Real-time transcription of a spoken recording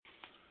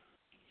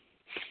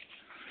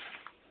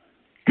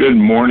Good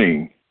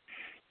morning,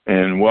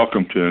 and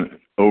welcome to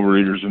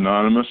Overeaters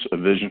Anonymous, a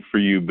Vision for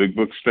You Big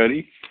Book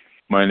Study.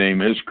 My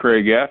name is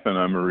Craig F., and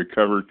I'm a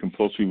recovered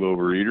compulsive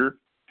overeater.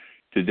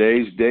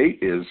 Today's date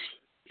is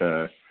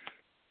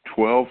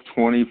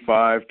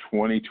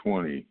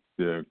 12/25/2020,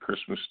 the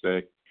Christmas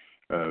Day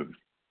of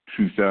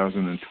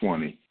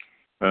 2020.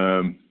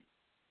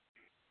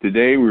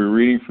 Today we're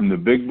reading from the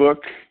Big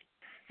Book,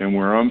 and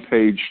we're on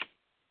page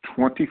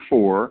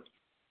 24,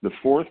 the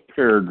fourth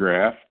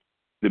paragraph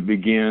that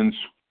begins,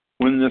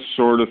 "When this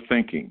sort of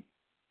thinking."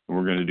 And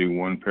we're going to do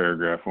one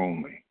paragraph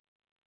only.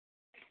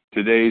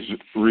 Today's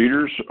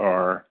readers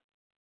are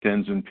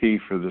Tenzin P.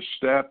 for the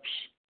steps,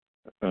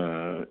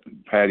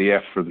 Patty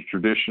F. for the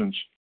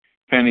traditions,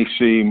 Penny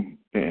C.,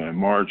 and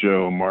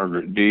Marjo,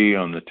 Margaret D.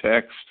 on the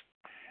text,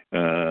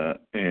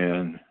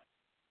 and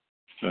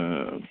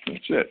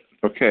that's it.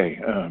 Okay.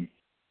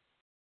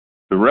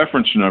 The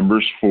reference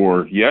numbers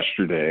for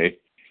yesterday,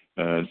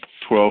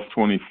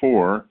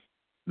 12/24,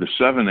 the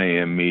 7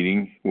 a.m.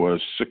 meeting was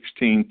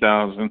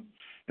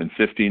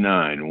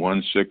 16,059,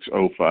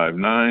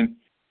 16059.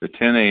 The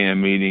 10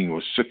 a.m. meeting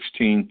was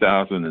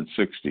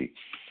 16,060.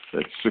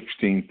 That's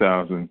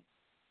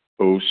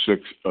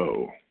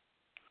 16,060.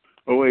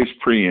 OA's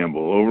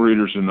preamble.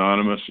 Overeaters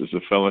Anonymous is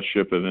a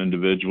fellowship of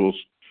individuals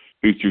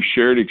who, through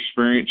shared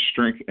experience,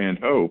 strength, and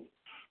hope,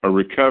 are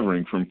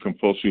recovering from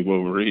compulsive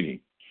overeating.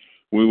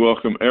 We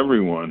welcome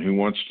everyone who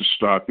wants to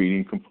stop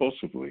eating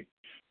compulsively.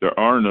 There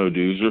are no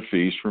dues or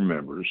fees for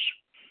members.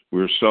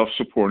 We are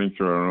self-supporting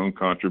through our own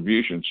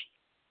contributions,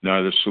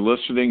 neither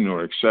soliciting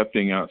nor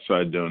accepting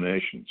outside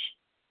donations.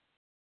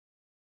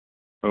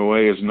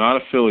 OA is not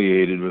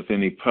affiliated with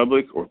any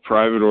public or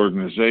private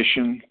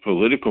organization,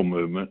 political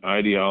movement,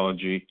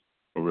 ideology,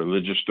 or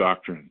religious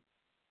doctrine.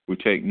 We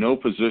take no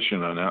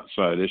position on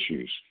outside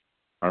issues.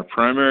 Our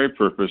primary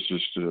purpose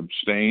is to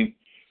abstain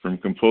from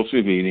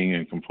compulsive eating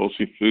and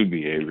compulsive food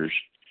behaviors,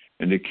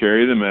 and to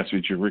carry the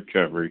message of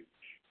recovery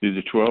through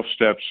the 12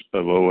 steps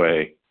of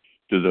OA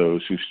to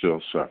those who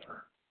still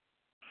suffer.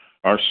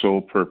 Our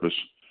sole purpose.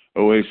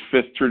 OA's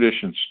fifth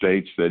tradition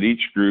states that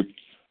each group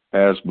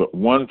has but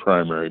one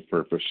primary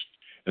purpose,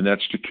 and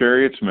that's to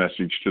carry its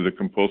message to the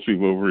compulsive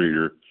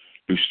overeater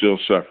who still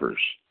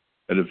suffers.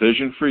 At A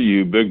Vision for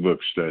You Big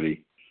Book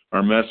Study,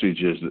 our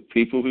message is that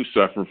people who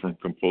suffer from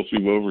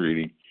compulsive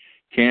overeating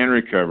can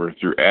recover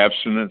through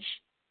abstinence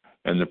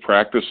and the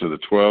practice of the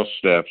 12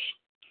 steps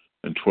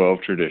and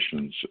 12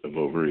 traditions of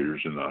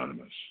Overeaters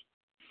Anonymous.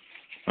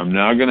 I'm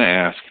now going to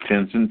ask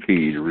Tenzin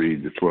P. to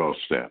read the 12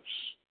 steps.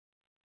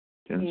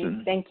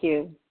 Tenzin? Thank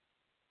you.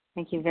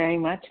 Thank you very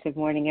much. Good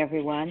morning,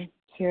 everyone.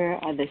 Here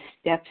are the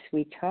steps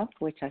we took,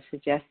 which are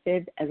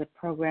suggested as a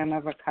program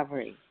of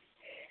recovery.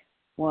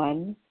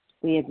 1,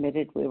 we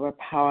admitted we were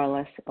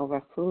powerless over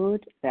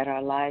food, that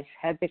our lives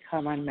had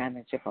become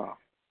unmanageable.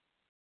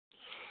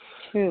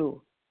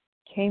 2,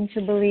 came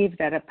to believe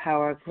that a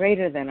power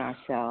greater than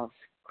ourselves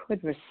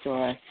could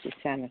restore us to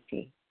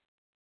sanity.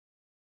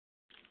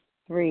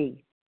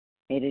 3,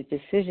 made a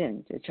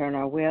decision to turn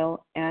our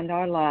will and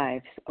our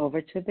lives over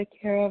to the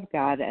care of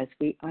God as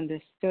we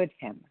understood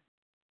Him.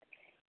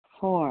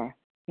 4,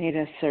 made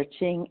a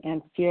searching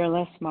and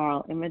fearless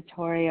moral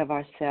inventory of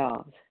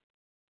ourselves.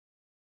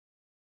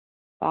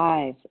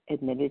 5,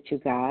 admitted to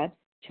God,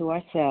 to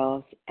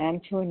ourselves,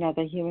 and to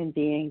another human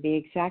being the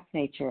exact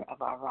nature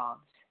of our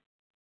wrongs.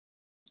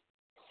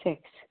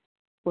 6,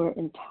 we're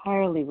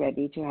entirely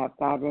ready to have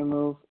God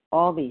remove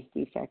all these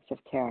defects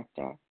of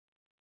character.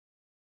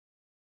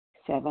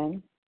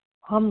 7,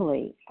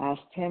 humbly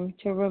asked Him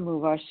to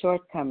remove our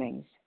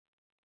shortcomings.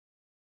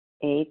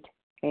 8,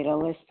 made a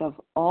list of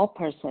all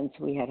persons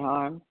we had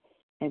harmed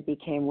and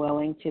became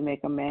willing to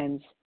make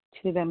amends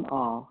to them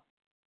all.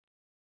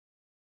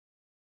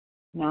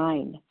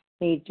 9,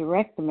 made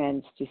direct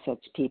amends to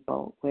such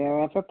people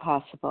wherever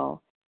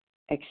possible,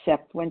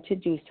 except when to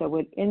do so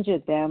would injure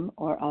them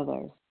or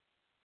others.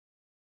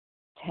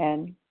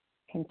 10,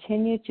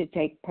 continued to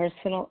take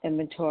personal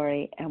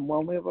inventory, and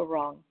when we were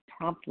wrong,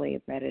 promptly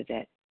admitted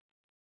it.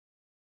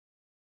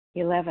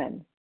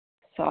 11,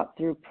 sought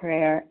through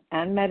prayer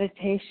and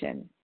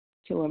meditation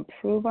to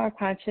improve our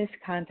conscious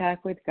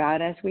contact with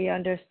God as we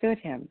understood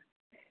Him,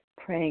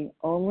 praying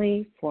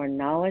only for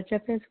knowledge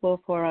of His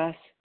will for us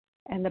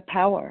and the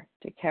power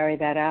to carry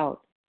that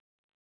out.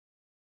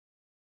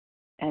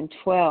 And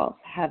 12,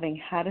 having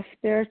had a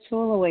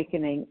spiritual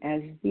awakening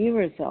as the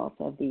result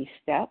of these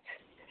steps,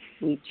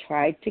 we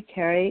tried to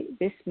carry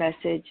this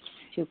message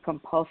to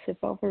compulsive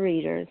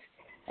overeaters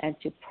and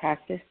to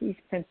practice these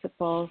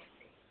principles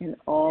in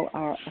all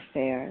our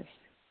affairs.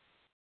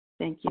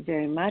 Thank you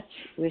very much.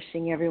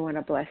 Wishing everyone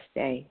a blessed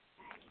day.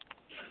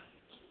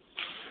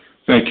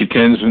 Thank you,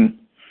 Tenzin.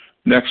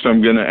 Next,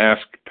 I'm going to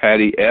ask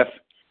Patty F.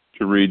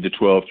 to read the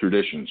 12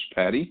 traditions.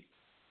 Patty?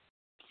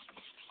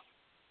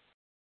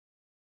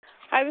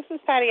 Hi, this is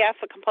Patty F.,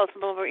 a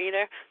compulsive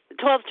overeater. The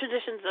 12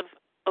 traditions of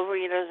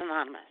Overeaters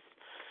Anonymous.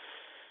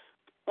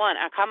 1,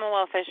 our common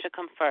welfare should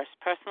come first.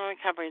 Personal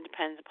recovery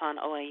depends upon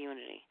OA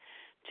unity.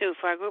 2,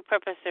 for our group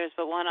purpose, there is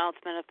but one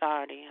ultimate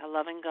authority, a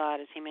loving God,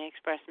 as he may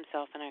express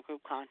himself in our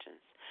group conscience.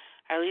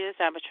 Our leaders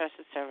are but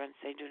trusted servants.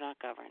 They do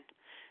not govern.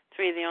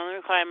 3, the only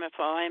requirement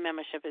for OA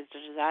membership is the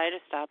desire to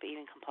stop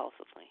eating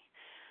compulsively.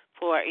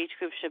 4, each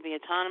group should be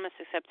autonomous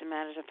except in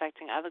matters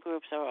affecting other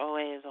groups or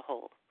OA as a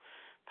whole.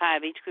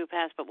 5, each group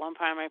has but one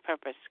primary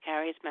purpose, to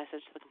carry its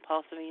message to the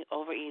compulsive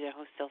overeater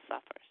who still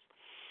suffers.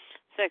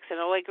 6,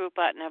 an OA group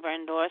ought never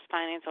endorse,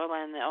 finance, or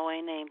lend the OA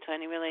name to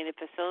any related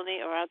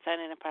facility or outside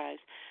enterprise,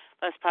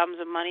 lest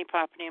problems of money,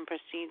 property, and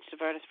prestige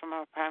divert us from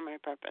our primary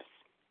purpose.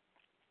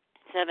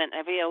 7,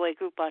 every OA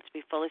group ought to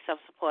be fully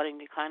self-supporting,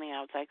 declining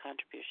outside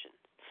contributions.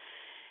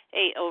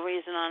 8,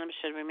 Overeaters Anonymous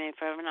should remain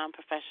forever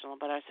non-professional,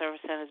 but our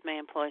service centers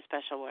may employ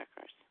special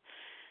workers.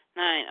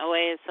 9,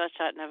 OA as such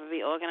ought never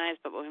be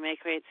organized, but we may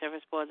create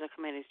service boards or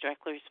committees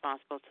directly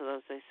responsible to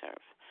those they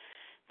serve.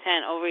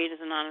 10,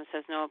 Overeaters Anonymous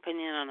has no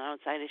opinion on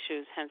outside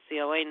issues, hence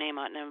the OA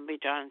name ought never be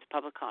drawn into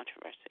public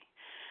controversy.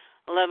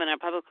 11, our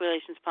public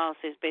relations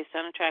policy is based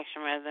on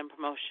attraction rather than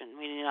promotion.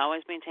 We need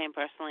always maintain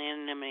personal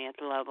anonymity at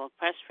the level of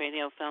press,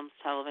 radio, films,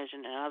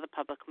 television, and other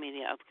public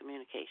media of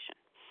communication.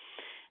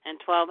 And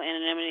 12,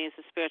 anonymity is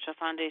the spiritual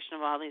foundation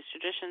of all these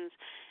traditions,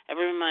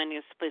 ever reminding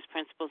us to place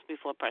principles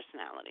before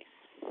personalities.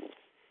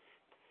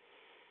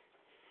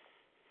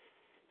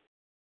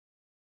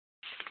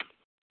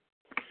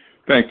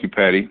 Thank you,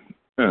 Patty.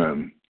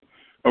 How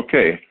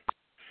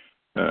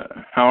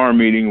our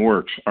meeting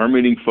works. Our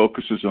meeting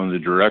focuses on the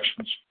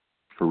directions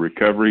for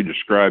recovery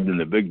described in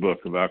the Big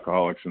Book of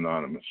Alcoholics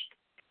Anonymous.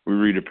 We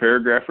read a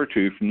paragraph or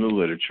two from the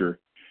literature,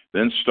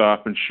 then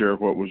stop and share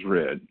what was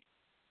read.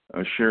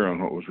 Share on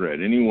what was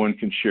read. Anyone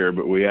can share,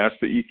 but we ask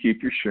that you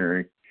keep your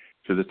sharing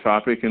to the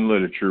topic and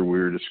literature we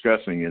are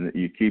discussing, and that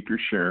you keep your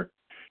share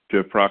to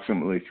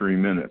approximately 3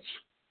 minutes.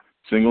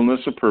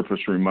 Singleness of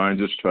purpose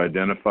reminds us to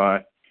identify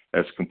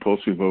as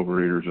compulsive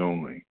overeaters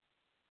only.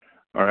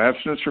 Our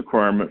abstinence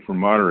requirement for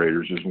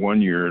moderators is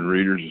 1 year and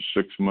readers is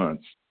 6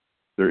 months.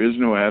 There is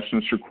no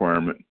abstinence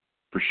requirement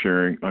for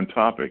sharing on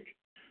topic.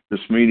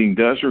 This meeting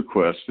does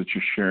request that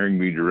your sharing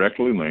be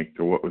directly linked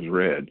to what was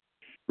read.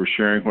 We're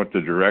sharing what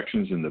the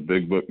directions in the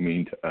Big Book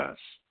mean to us.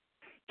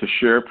 To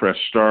share, press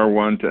star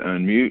 1 to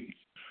unmute.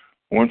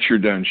 Once you're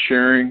done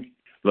sharing,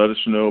 let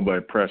us know by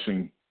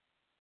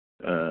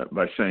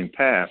saying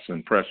pass,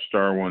 and press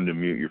star 1 to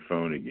mute your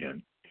phone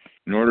again.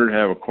 In order to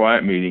have a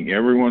quiet meeting,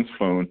 everyone's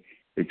phone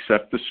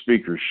except the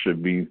speakers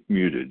should be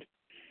muted.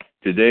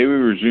 Today we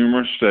resume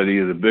our study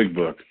of the Big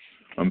Book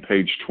on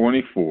page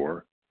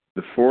 24,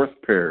 the 4th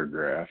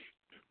paragraph,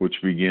 which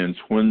begins,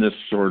 when this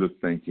sort of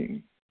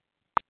thinking.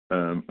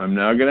 I'm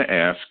now going to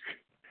ask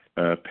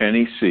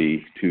Penny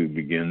C. to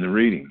begin the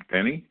reading.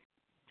 Penny?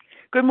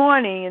 Good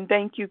morning, and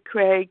thank you,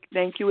 Craig.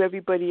 Thank you,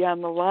 everybody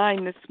on the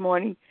line this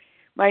morning.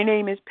 My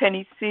name is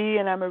Penny C.,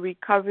 and I'm a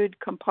recovered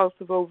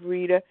compulsive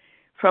overeater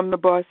from the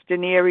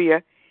Boston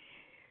area.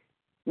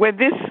 When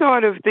this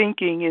sort of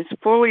thinking is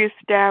fully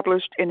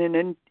established in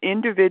an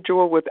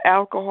individual with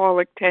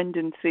alcoholic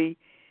tendency,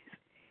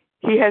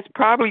 he has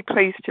probably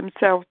placed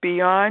himself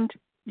beyond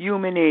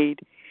human aid,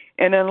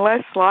 and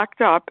unless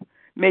locked up,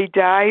 may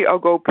die or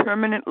go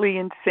permanently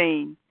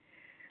insane.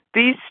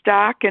 These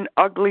stark and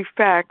ugly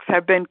facts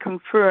have been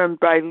confirmed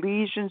by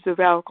legions of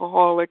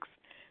alcoholics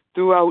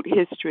throughout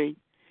history.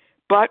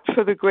 But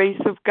for the grace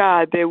of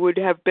God, there would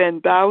have been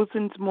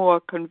thousands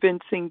more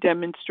convincing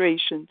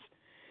demonstrations.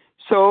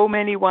 So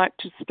many want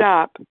to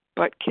stop,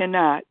 but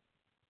cannot.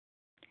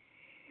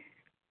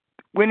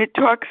 When it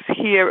talks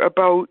here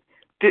about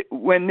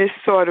when this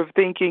sort of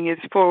thinking is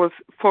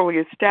fully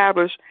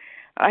established,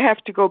 I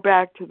have to go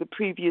back to the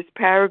previous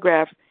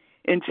paragraph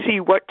and see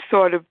what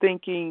sort of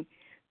thinking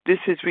this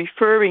is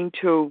referring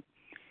to.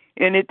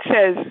 And it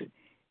says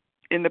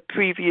in the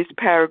previous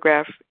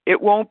paragraph,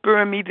 it won't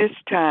burn me this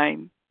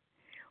time.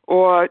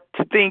 Or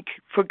to think,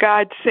 for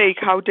God's sake,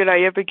 how did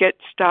I ever get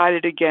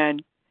started again?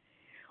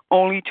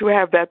 Only to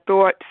have that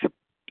thought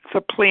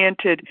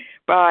supplanted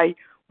by,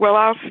 well,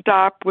 I'll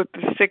stop with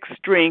the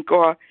 6th drink,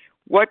 or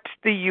what's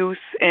the use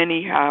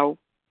anyhow?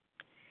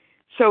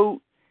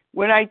 So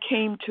when I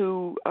came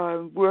to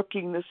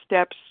working the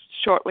steps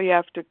shortly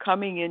after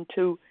coming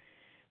into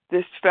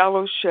this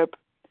fellowship,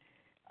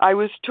 I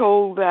was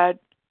told that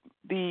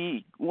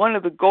one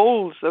of the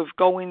goals of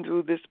going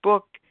through this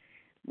book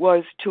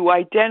was to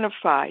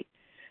identify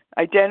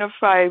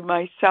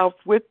myself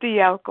with the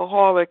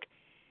alcoholic,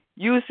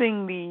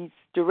 using these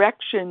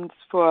directions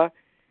for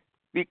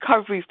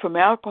recovery from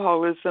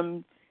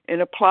alcoholism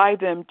and apply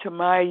them to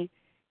my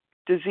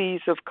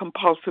disease of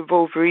compulsive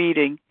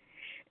overeating.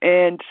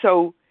 And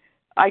so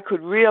I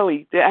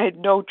had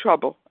no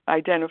trouble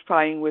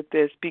identifying with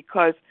this,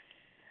 because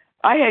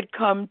I had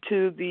come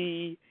to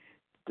the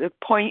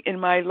point in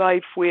my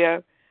life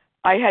where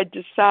I had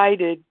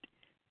decided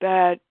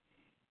that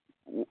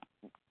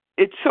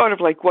it's sort of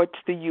like, what's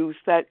the use?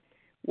 That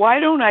why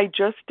don't I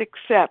just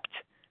accept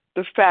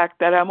the fact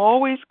that I'm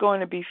always going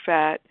to be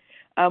fat,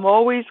 I'm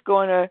always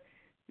going to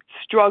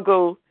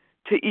struggle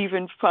to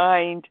even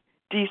find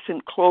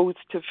decent clothes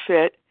to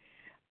fit,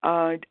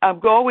 I'm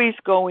always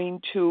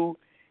going to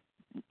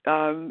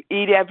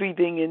eat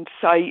everything in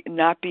sight and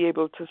not be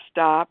able to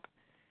stop.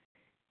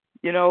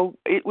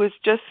 It was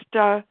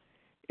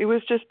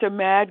just a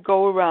mad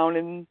go around,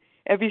 and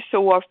every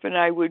so often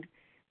I would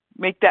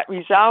make that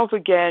resolve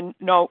again.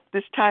 No,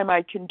 this time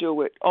I can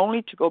do it,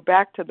 only to go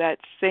back to that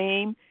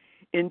same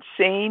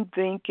insane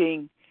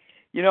thinking,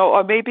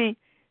 or maybe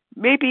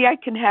I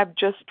can have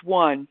just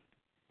one.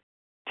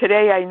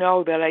 Today I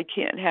know that I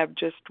can't have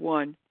just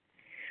one.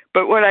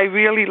 But what I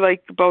really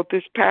like about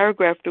this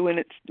paragraph, when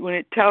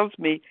it tells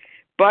me,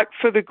 but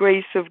for the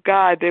grace of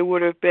God, there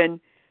would have been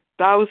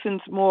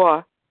thousands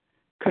more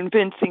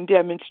convincing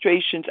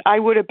demonstrations. I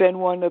would have been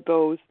one of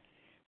those.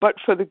 But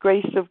for the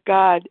grace of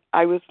God,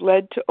 I was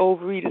led to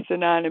Overeaters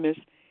Anonymous.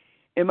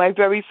 In my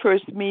very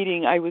first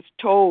meeting, I was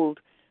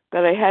told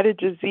that I had a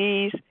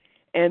disease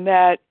and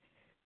that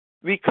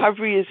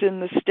recovery is in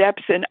the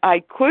steps, and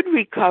I could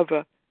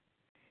recover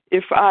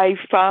if I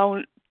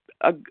found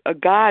a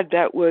God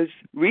that was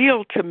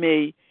real to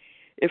me,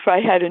 if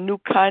I had a new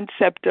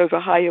concept of a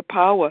higher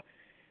power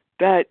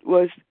that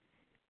was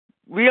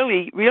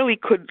really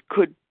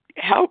could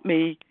help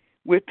me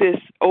with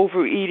this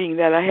overeating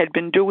that I had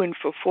been doing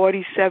for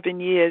 47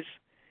 years.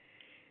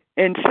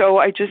 And so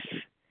I just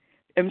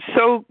am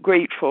so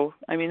grateful.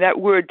 I mean,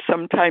 that word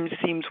sometimes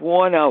seems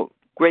worn out,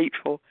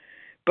 grateful,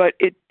 but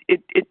it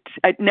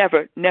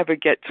never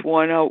gets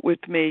worn out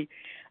with me.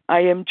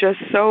 I am just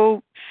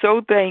so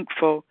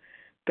thankful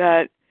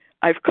that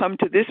I've come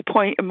to this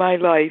point in my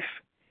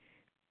life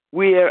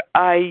where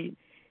I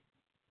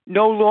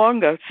no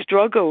longer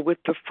struggle with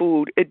the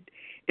food.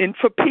 And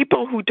for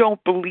people who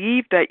don't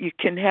believe that you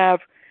can have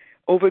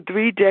over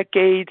 3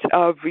 decades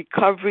of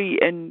recovery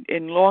and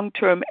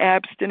long-term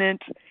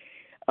abstinence,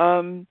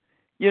 there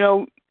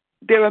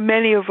are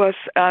many of us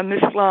on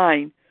this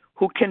line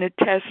who can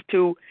attest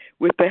to,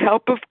 with the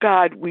help of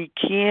God, we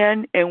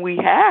can and we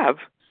have.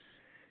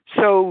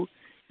 So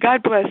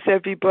God bless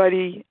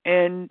everybody,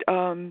 and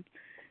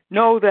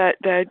know that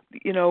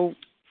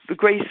the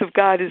grace of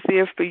God is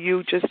there for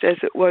you just as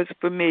it was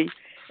for me,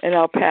 and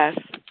I'll pass.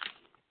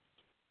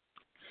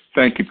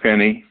 Thank you,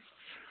 Penny.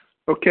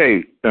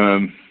 Okay,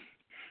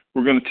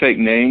 we're going to take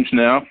names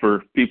now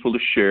for people to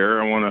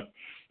share. I want to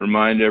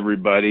remind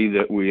everybody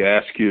that we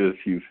ask you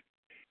if you've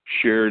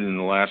shared in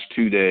the last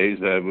 2 days,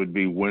 that would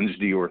be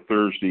Wednesday or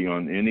Thursday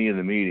on any of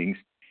the meetings,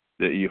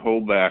 that you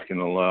hold back and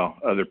allow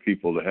other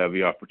people to have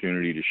the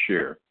opportunity to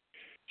share.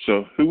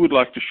 So who would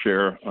like to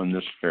share on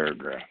this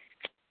paragraph?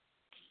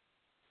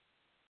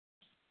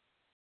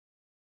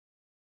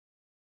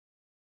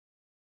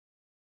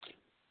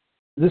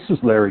 This is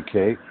Larry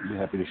K. I'd be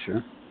happy to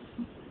share.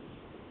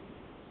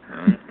 All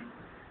right.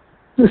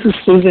 This is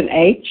Susan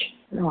H.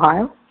 in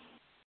Ohio.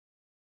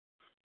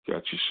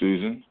 Got you,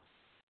 Susan.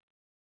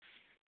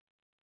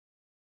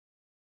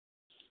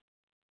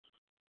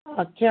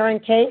 Karen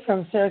K.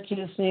 from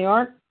Syracuse, New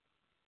York.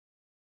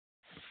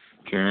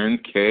 Karen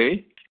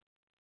K.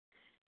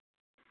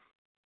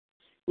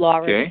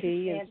 Laura Okay.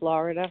 T. in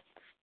Florida.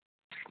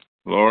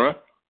 Laura.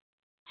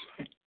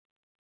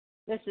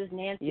 This is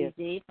Nancy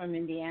D. from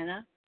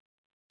Indiana.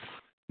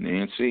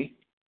 Nancy.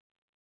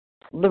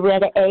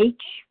 Loretta H.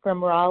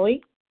 from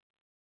Raleigh.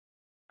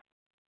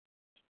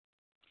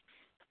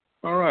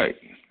 All right.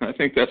 I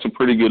think that's a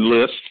pretty good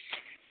list.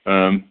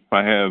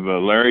 I have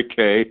Larry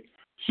K.,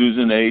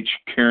 Susan H.,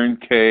 Karen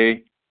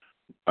K.,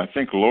 I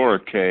think Laura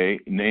K.,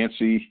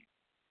 Nancy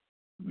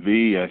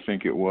V., I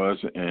think it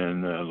was,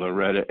 and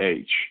Loretta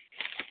H.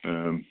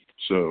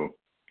 So,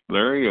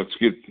 Larry, let's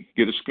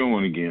get us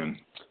going again.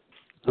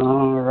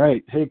 All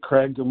right. Hey,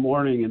 Craig, good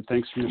morning, and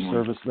thanks for your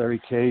service.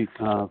 Larry K.,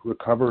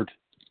 recovered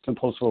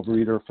compulsive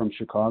overeater from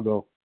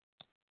Chicago.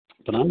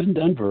 But I'm in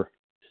Denver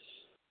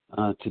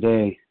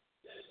today.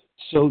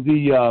 So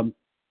I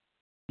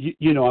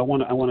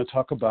want to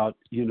talk about,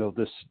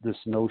 this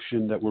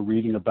notion that we're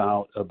reading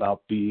about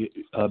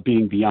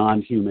being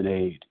beyond human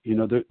aid.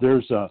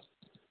 There's a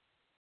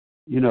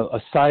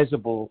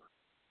sizable,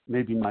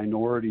 maybe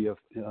minority of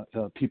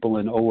people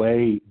in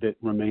OA that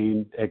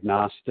remain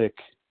agnostic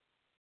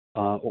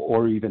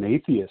or even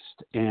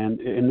atheist, and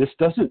this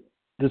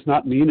does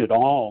not mean at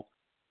all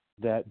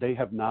that they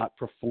have not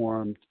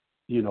performed,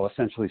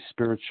 essentially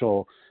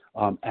spiritual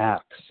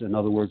acts. In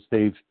other words,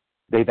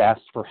 they've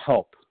asked for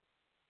help.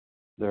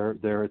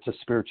 It's a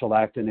spiritual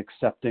act in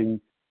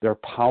accepting their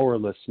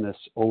powerlessness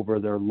over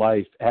their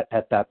life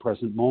at that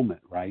present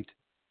moment, right?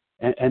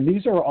 And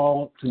these are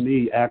all, to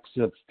me, acts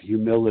of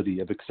humility,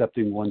 of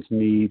accepting one's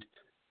need,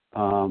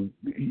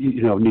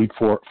 need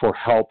for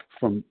help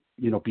from,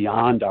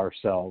 beyond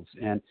ourselves.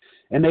 And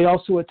they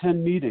also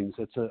attend meetings.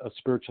 It's a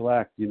spiritual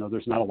act.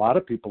 There's not a lot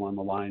of people on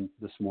the line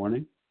this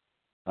morning,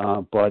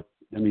 but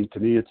I mean, to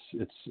me,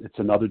 it's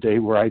another day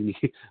where I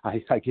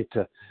get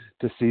to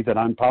see that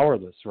I'm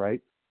powerless,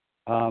 right?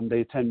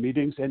 They attend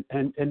meetings,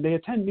 and they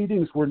attend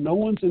meetings where no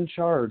one's in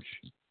charge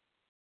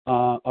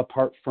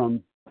apart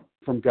from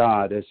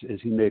God, as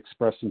he may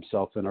express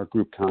himself in our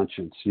group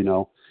conscience,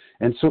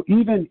 And so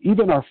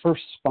even our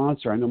first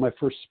sponsor, I know my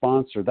first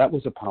sponsor, that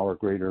was a power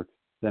greater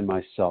than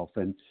myself.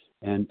 And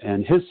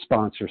and his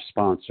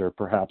sponsor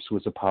perhaps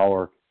was a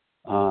power,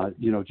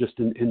 just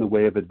in the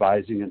way of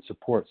advising and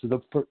support.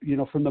 So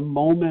from the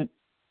moment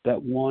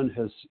that one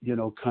has,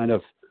 kind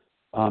of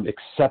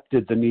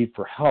accepted the need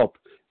for help,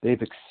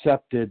 they've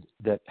accepted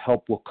that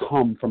help will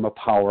come from a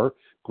power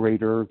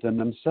greater than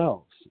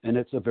themselves. And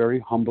it's a very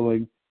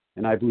humbling,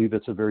 and I believe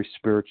it's a very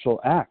spiritual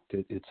act.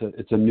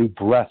 It's a new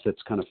breath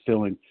that's kind of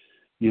filling,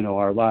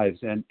 our lives.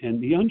 And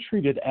the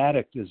untreated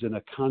addict is in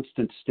a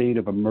constant state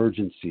of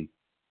emergency.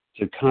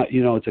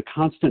 It's a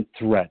constant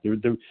threat.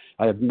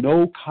 I have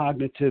no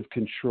cognitive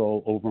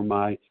control over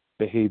my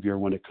behavior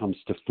when it comes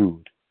to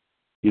food,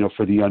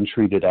 for the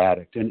untreated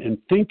addict. And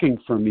thinking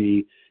for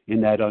me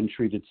in that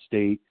untreated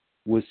state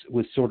was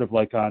sort of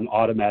like on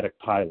automatic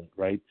pilot,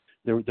 right?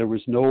 There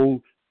was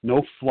no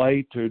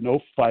flight or no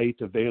fight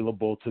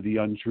available to the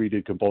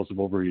untreated compulsive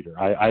overeater.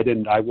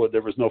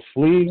 There was no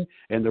fleeing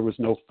and there was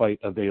no fight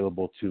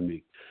available to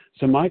me.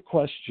 So my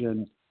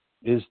question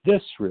is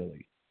this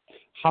really: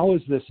 how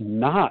is this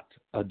not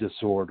a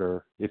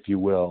disorder, if you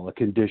will, a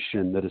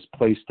condition that has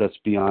placed us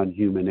beyond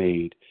human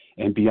aid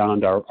and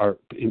beyond our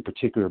in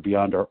particular,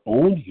 beyond our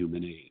own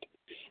human aid?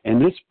 And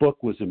this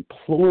book was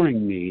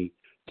imploring me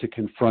to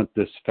confront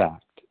this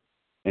fact.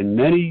 And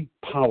many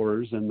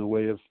powers in the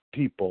way of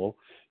people,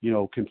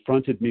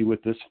 confronted me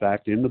with this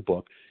fact in the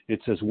book. It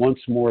says, once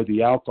more,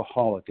 the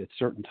alcoholic at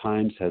certain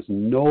times has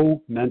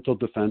no mental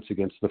defense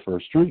against the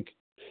first drink.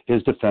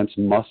 His defense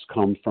must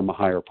come from a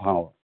higher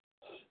power.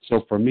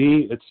 So for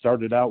me, it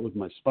started out with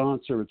my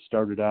sponsor. It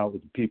started out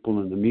with the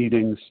people in the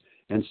meetings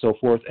and so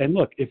forth. And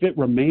look, if it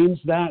remains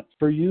that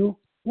for you,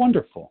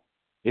 wonderful.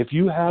 If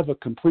you have a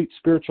complete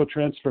spiritual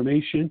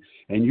transformation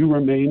and you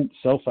remain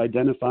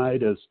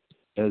self-identified as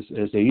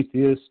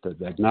atheist,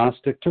 as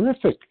agnostic,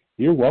 terrific.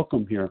 You're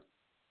welcome here.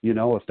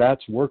 If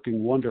that's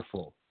working,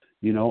 wonderful.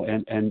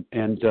 And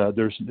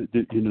there's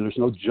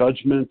no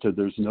judgment or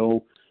there's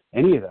no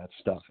any of that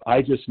stuff.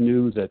 I just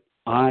knew that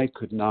I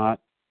could not.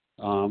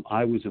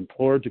 I was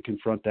implored to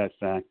confront that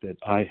fact that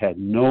I had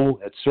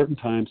at certain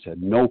times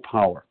had no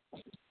power,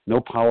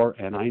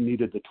 and I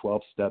needed the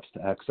 12 steps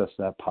to access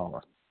that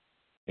power.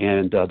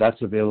 And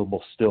that's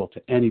available still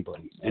to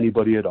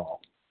anybody at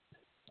all.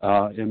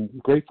 I'm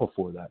grateful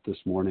for that this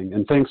morning.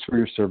 And thanks for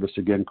your service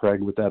again,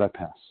 Craig. With that, I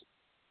pass.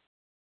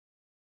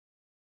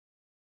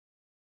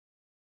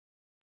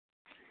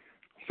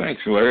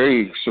 Thanks,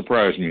 Larry.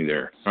 Surprised me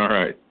there. All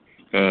right.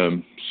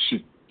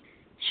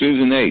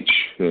 Susan H.,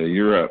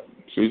 you're up.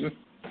 Susan?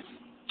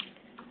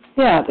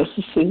 Yeah, this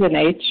is Susan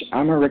H.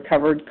 I'm a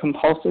recovered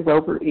compulsive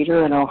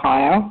overeater in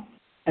Ohio,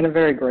 and a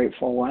very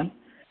grateful one.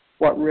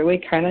 What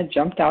really kind of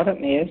jumped out at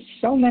me is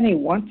so many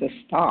want to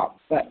stop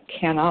but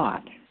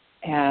cannot.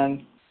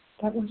 And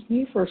that was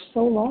me for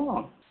so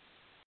long.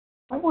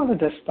 I wanted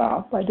to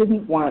stop. I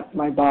didn't want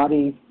my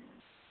body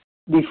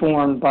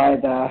deformed by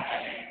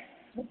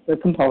the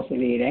compulsive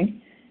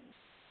eating.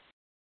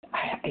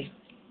 I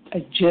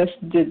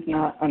just did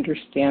not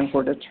understand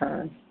where to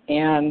turn.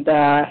 And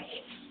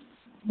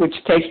which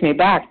takes me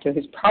back to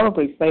he's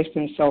probably placed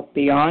himself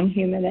beyond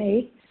human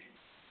aid.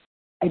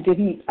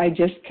 I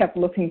just kept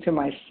looking to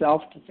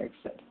myself to fix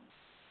it.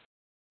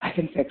 I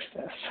can fix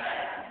this.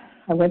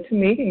 I went to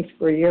meetings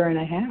for a year and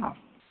a half.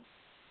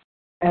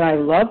 And I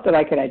loved that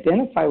I could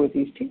identify with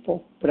these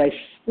people, but I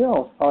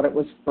still thought it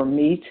was for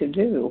me to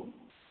do,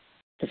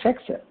 to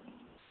fix it.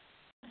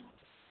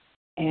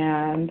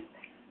 And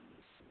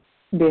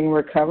being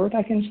recovered,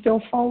 I can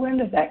still fall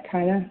into that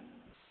kind of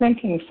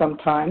thinking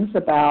sometimes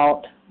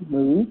about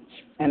moods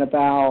and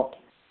about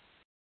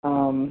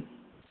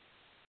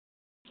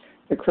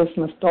the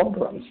Christmas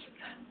doldrums.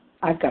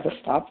 I've got to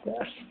stop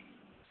this.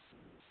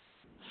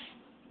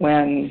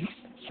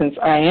 Since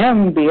I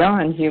am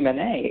beyond human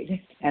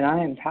aid and I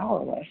am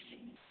powerless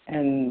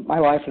and my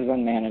life is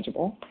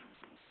unmanageable,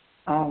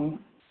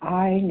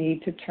 I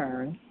need to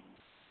turn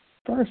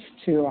first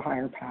to a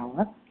higher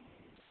power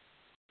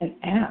and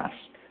ask,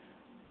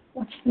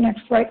 what's the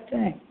next right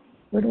thing?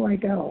 Where do I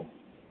go?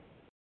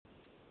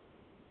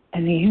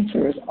 And the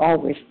answer is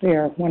always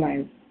there when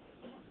I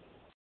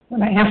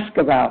ask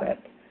about it.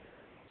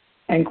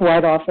 And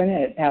quite often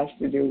it has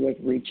to do with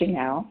reaching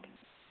out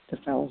to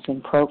fellows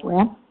in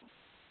program.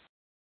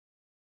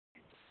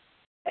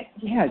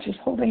 Yeah, just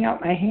holding out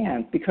my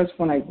hand, because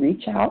when I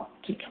reach out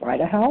to try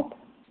to help,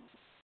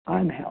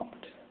 I'm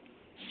helped.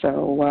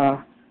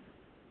 So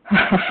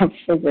I'm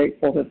so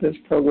grateful that this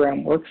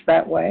program works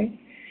that way.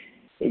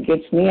 It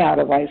gets me out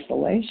of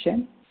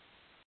isolation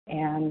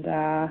and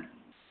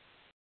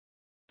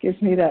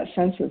gives me that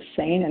sense of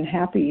sane and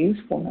happy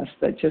usefulness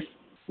that just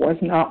was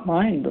not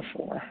mine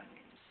before.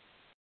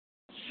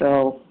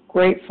 So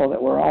grateful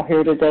that we're all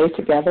here today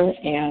together,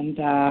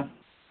 and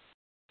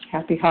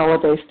happy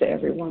holidays to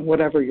everyone,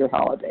 whatever your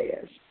holiday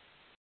is.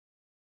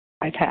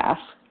 I pass.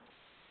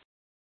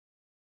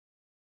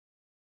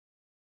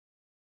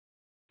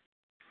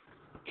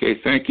 Okay,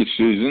 thank you,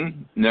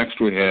 Susan. Next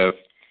we have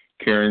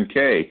Karen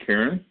K.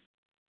 Karen?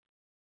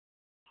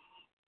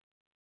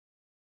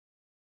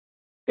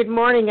 Good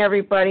morning,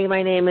 everybody.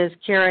 My name is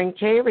Karen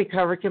Kay,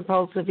 recovered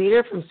compulsive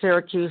eater from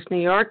Syracuse,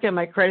 New York, and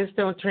my credits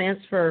don't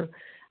transfer.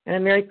 And a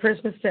Merry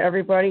Christmas to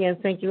everybody, and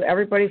thank you,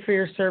 everybody, for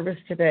your service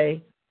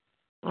today.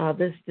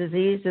 This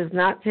disease does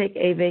not take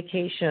a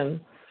vacation.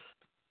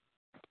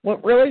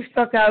 What really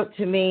stuck out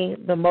to me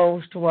the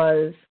most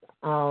was,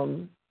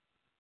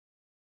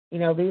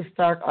 these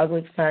stark,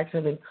 ugly facts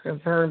have been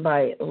confirmed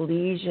by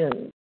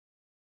lesions.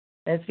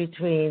 That's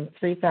between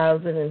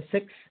 3,000 and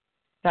 6,000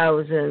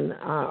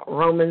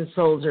 Roman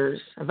soldiers.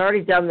 I've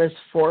already done this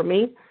for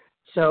me,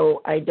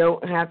 so I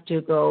don't have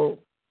to go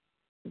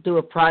do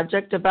a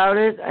project about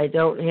it. I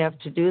don't have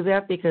to do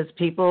that because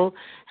people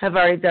have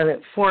already done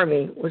it for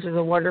me, which is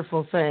a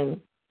wonderful thing.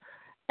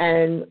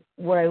 And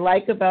what I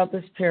like about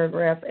this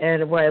paragraph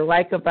and what I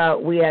like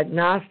about we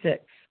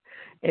agnostics,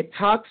 it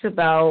talks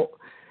about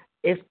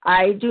if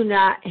I do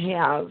not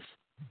have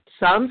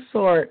some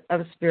sort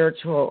of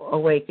spiritual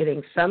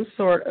awakening, some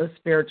sort of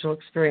spiritual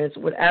experience,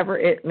 whatever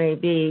it may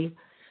be,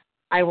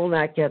 I will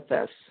not get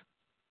this.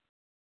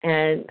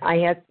 And I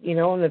had, in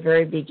the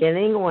very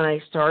beginning when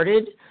I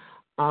started,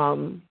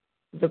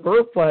 the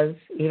group was,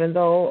 even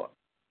though,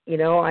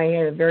 I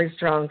had a very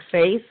strong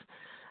faith,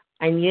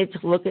 I needed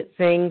to look at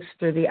things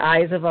through the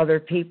eyes of other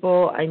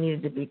people. I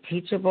needed to be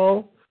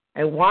teachable.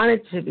 I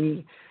wanted to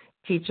be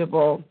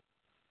teachable.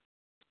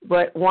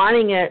 But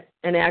wanting it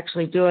and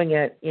actually doing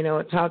it,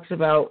 it talks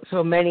about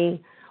so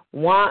many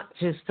want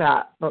to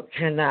stop but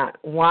cannot.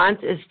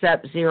 Want is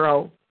step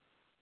 0.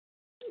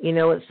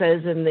 It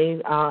says in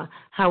the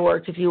how it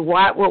works, if you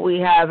want what we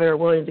have and are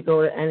willing to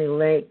go to any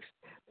lengths,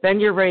 then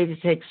you're ready to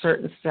take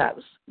certain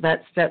steps.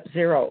 That's step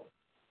 0.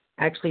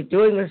 Actually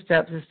doing the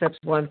steps is steps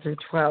 1 through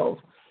 12.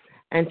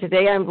 And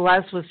today I'm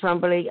blessed with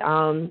somebody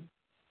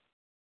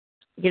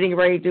getting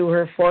ready to do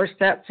her 4th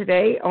step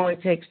today. Only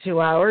takes 2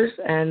 hours,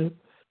 and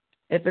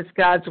if it's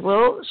God's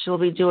will, she'll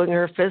be doing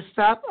her 5th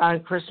step on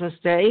Christmas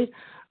Day,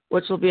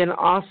 which will be an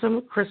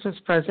awesome Christmas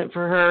present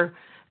for her.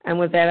 And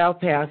with that, I'll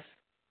pass.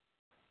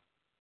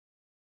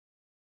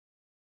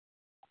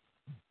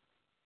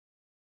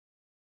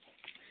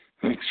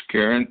 Thanks,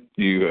 Karen.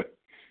 You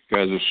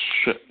guys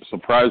are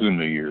surprising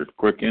me. Your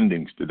quick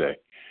endings today.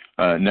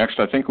 Next,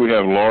 I think we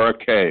have Laura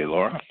K.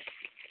 Laura?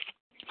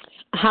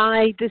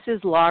 Hi, this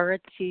is Laura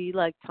T.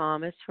 like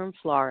Thomas from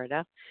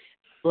Florida.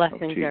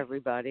 Blessings,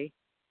 everybody.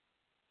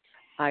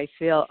 I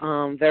feel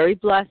very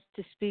blessed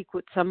to speak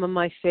with some of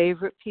my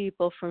favorite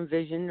people from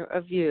Vision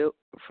of You,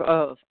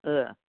 from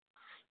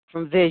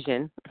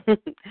Vision.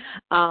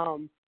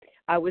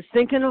 I was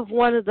thinking of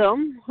one of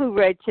them who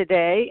read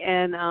today,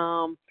 and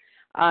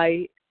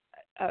a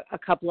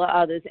couple of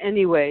others.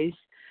 Anyways,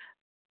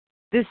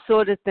 this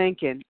sort of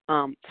thinking,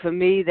 for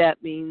me,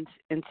 that means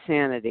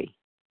insanity.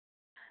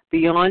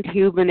 Beyond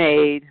human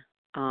aid,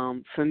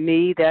 for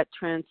me, that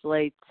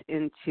translates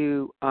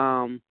into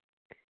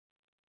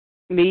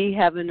me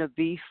having a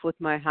beef with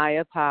my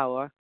higher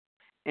power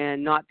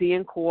and not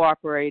being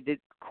cooperative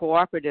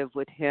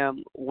with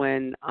him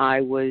when I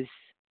was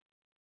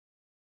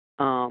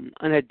an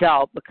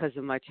adult because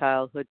of my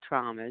childhood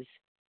traumas.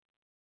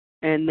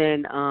 And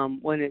then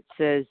when it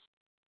says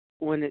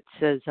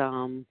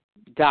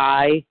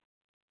die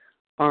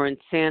or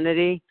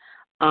insanity,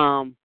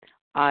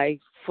 I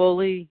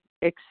fully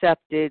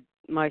accepted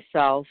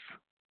myself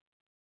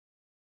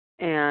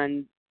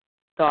and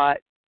thought,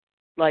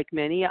 like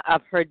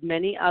I've heard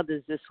many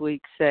others this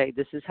week say,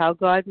 this is how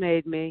God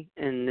made me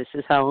and this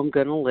is how I'm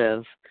going to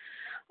live.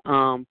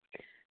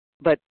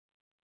 But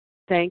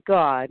thank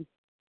God,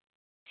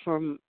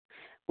 from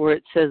where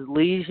it says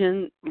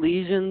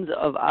legions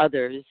of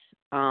others,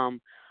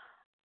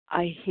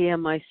 I hear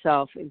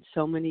myself in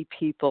so many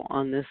people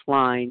on this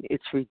line.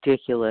 It's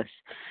ridiculous.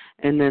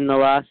 And then the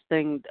last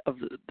thing of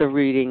the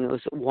reading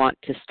was want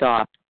to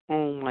stop.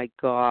 Oh, my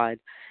God,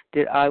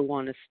 did I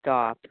want to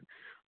stop.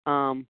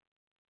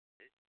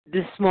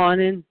 This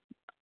morning,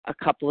 a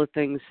couple of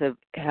things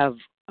have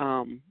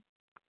gone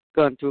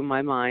through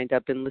my mind.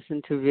 I've been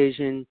listening to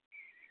Vision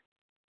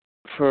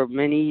for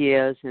many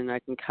years, and I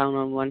can count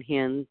on one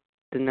hand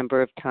the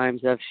number of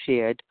times I've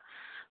shared.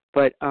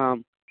 But I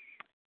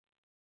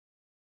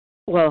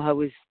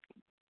was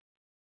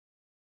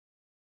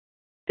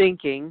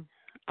thinking,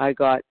 I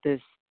got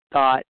this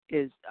thought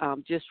is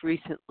just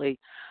recently,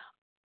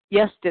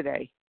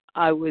 yesterday,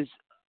 I was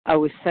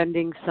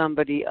sending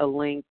somebody a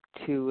link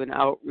to an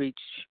outreach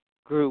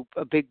group,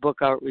 a big book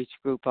outreach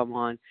group I'm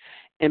on,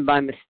 and by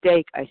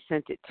mistake I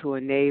sent it to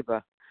a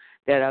neighbor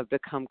that I've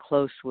become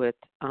close with,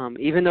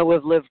 even though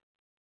we've lived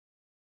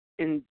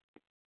in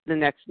the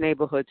next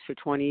neighborhoods for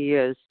 20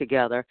 years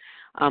together.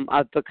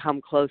 I've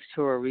become close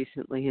to her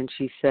recently, and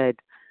she said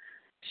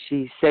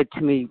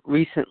to me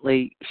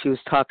recently, she was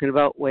talking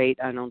about weight.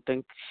 I don't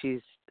think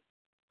she's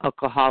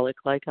alcoholic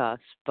like us,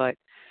 but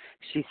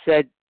she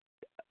said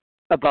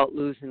about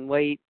losing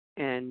weight,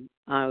 and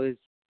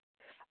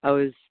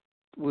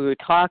we were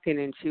talking,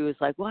 and she was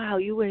like, wow,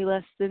 you weigh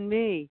less than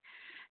me.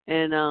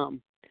 And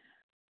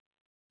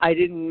I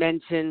didn't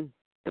mention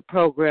the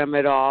program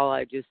at all.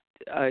 I just,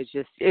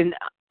 and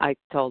I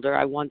told her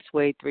I once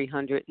weighed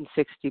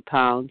 360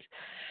 pounds,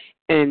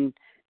 and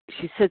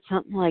she said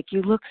something like,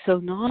 "You look so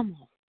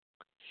normal."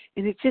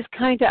 And it just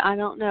kind of, I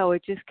don't know,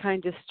 it just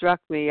kind of struck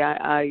me.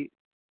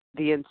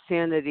 The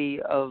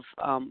insanity of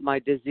my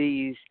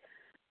disease.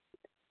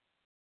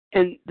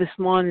 And this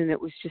morning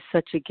it was just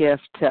such a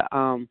gift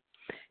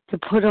to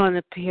put on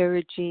a pair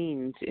of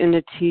jeans and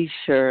a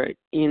T-shirt.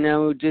 You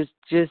know, just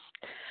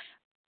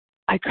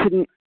I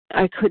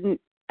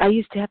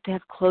used to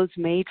have clothes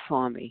made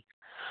for me.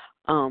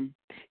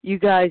 You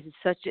guys,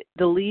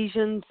 the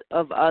lesions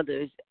of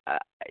others.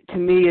 To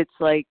me, it's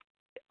like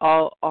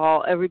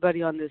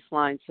everybody on this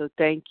line. So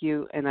thank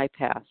you, and I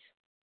pass.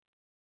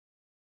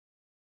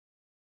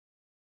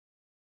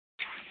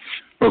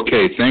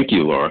 Okay, thank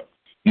you, Laura.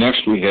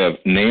 Next we have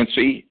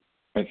Nancy,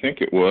 I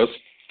think it was.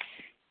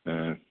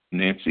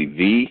 Nancy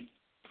V.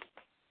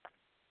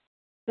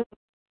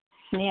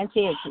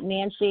 Nancy, it's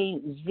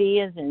Nancy Z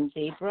as in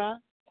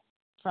zebra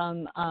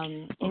from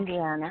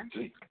Indiana.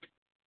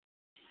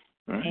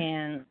 Right.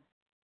 And,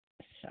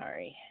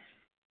 sorry.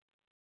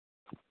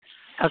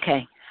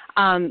 Okay.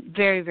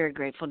 Very, very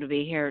grateful to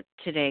be here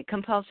today.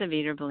 Compulsive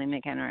eater,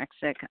 bulimic,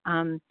 anorexic.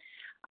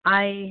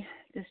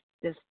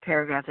 This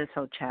paragraph, this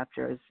whole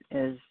chapter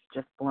is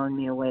just blown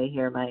me away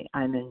here.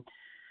 I'm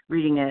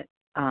reading it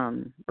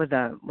with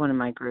one of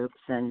my groups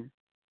and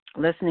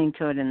listening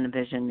to it in the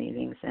vision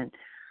meetings, and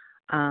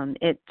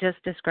it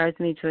just describes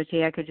me to a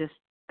T. I could just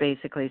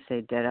basically say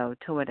ditto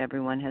to what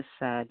everyone has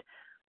said.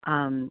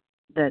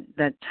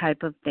 That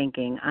type of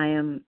thinking, I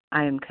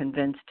am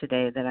convinced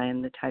today that I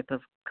am the type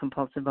of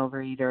compulsive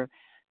overeater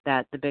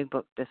that the big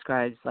book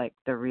describes, like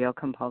the real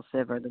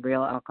compulsive or the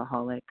real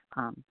alcoholic.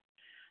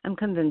 I'm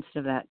convinced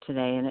of that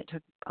today, and it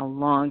took a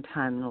long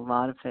time and a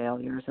lot of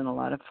failures and a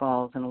lot of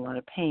falls and a lot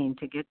of pain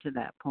to get to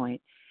that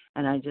point.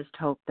 And I just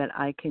hope that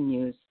I can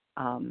use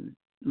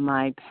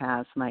my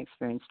past, my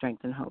experience,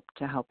 strength, and hope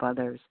to help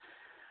others.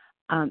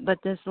 But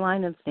this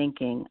line of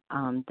thinking,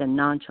 the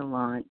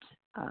nonchalant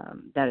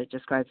that it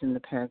describes in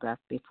the paragraph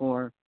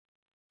before,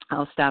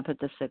 I'll stop at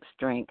the sixth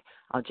drink,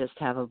 I'll just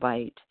have a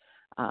bite.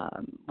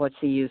 What's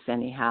the use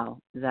anyhow?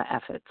 The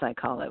efforts, I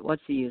call it.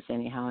 What's the use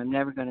anyhow? I'm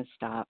never going to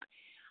stop.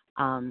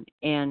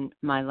 And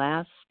my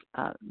last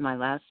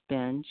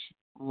binge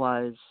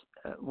was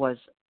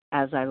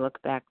as I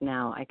look back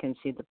now, I can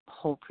see the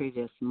whole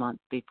previous month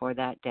before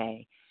that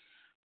day,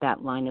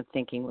 that line of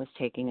thinking was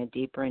taking a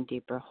deeper and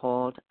deeper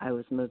hold. I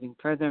was moving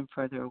further and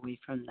further away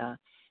from the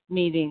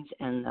meetings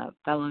and the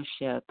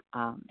fellowship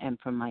and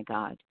from my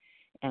God.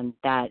 And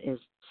that is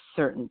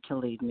certain to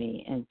lead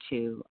me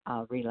into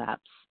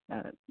relapse.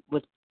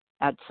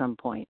 At some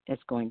point,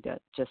 it's going to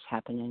just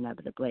happen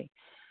inevitably.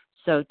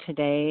 So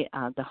today,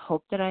 the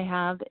hope that I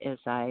have is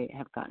I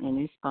have gotten a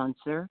new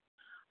sponsor,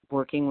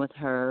 working with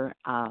her,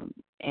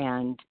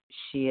 and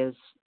she is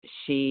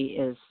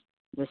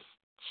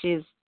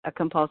a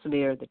compulsive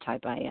eater, the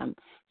type I am.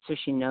 So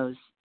she knows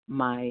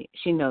me,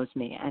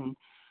 and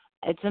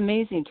it's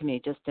amazing to me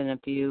just in a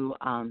few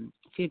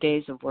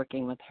days of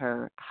working with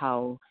her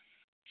how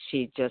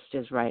she just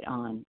is right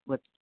on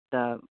with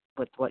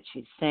what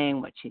she's saying,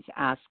 what she's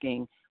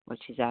asking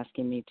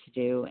me to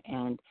do,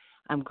 and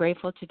I'm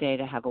grateful today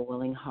to have a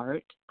willing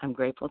heart. I'm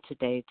grateful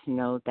today to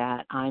know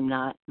that I'm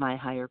not my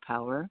higher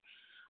power,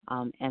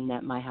 and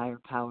that my higher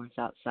power is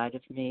outside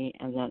of me,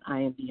 and that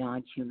I am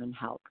beyond human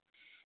help.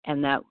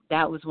 And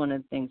that was one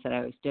of the things that I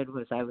always did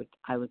was I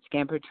would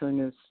scamper to a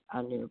new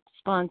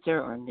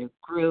sponsor or a new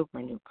group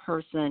or a new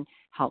person,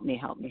 help me.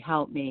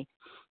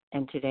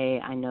 And today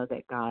I know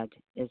that God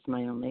is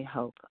my only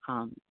hope.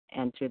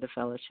 And through the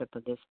fellowship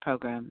of this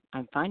program,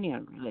 I'm finding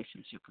a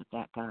relationship with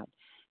that God.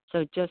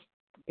 So just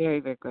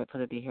very, very grateful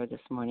to be here this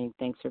morning.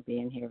 Thanks for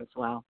being here as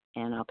well,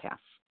 and I'll pass.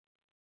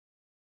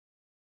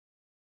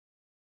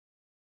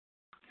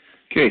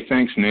 Okay,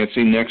 thanks,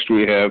 Nancy. Next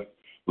we have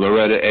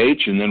Loretta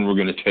H., and then we're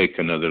going to take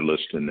another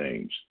list of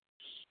names.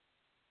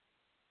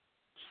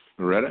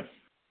 Loretta?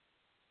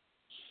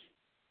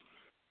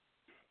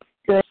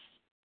 Good.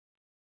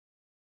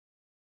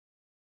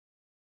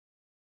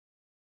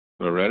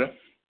 Loretta?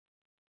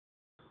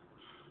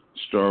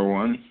 Star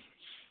 1.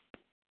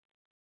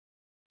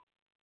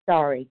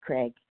 Sorry,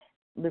 Craig.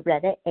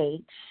 Loretta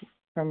H.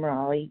 from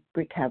Raleigh,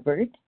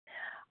 recovered.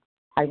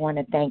 I want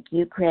to thank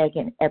you, Craig,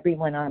 and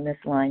everyone on this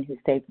line who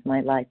saves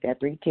my life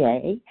every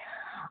day.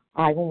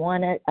 I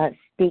want to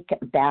speak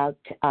about,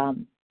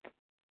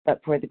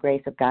 but for the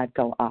grace of God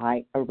go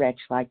I, a wretch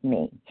like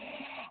me.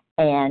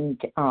 And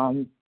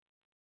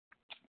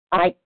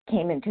I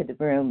came into the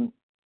room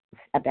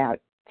about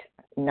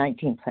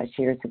 19 plus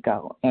years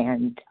ago,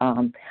 and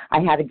I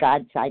had a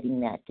God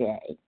sighting that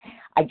day.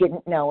 I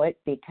didn't know it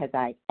because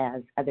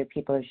as other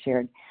people have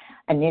shared,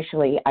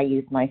 initially I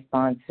used my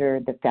sponsor,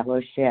 the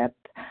fellowship,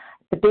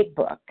 the big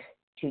book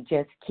to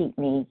just keep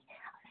me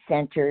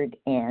centered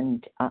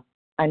and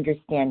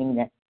understanding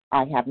that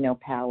I have no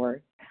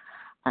power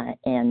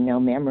and no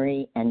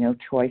memory and no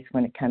choice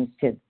when it comes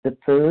to the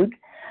food.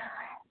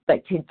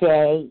 But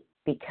today,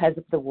 because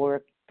of the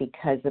work,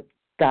 because of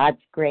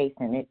God's grace,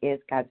 and it is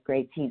God's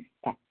grace, He's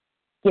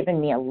given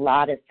me a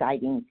lot of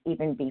sightings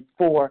even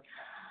before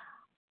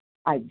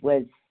I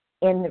was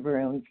in the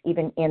rooms,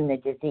 even in the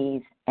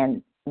disease.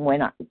 And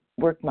when I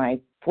worked my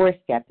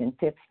 4th step and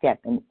 5th step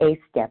and 8th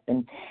step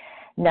and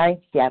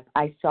 9th step,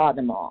 I saw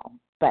them all.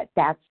 But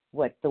that's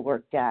what the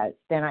work does.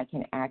 Then I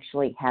can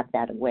actually have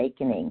that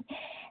awakening.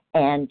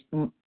 And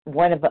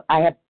I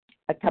have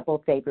a couple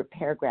of favorite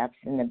paragraphs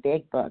in the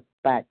big book,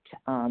 but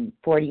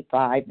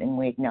 45 in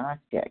We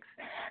Agnostics.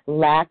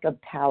 Lack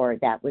of power,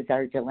 that was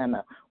our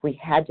dilemma. We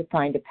had to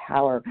find a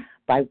power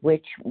by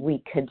which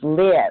we could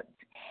live,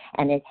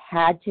 and it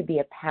had to be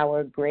a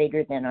power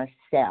greater than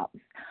ourselves,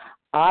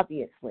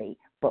 obviously,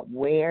 but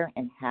where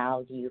and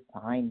how do you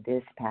find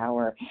this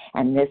power?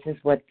 And this is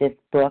what this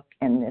book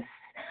and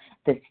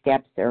the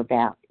steps are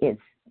about, is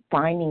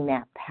finding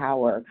that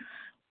power,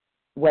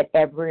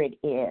 whatever it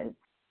is,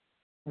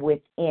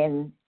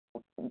 within.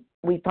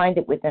 We find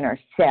it within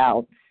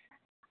ourselves,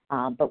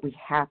 but we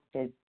have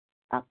to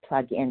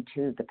plug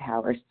into the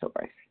power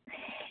source.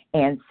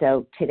 And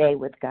so today,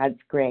 with God's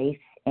grace,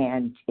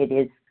 and it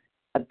is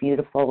a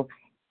beautiful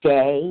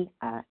day,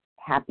 a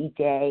happy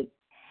day,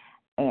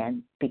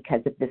 and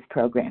because of this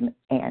program.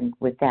 And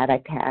with that, I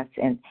pass.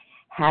 And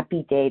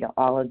happy day to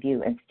all of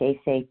you, and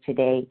stay safe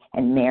today,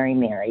 and Mary,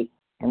 Mary.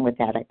 And with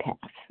that, I pass.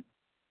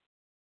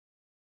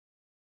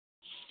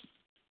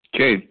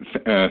 Okay,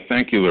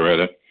 thank you,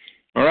 Loretta.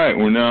 All right,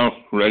 we're now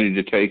ready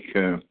to take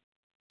a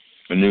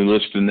new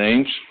list of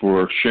names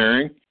for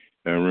sharing.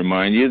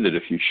 Remind you that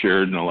if you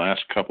shared in the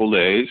last couple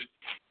days,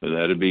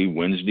 that'd be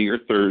Wednesday or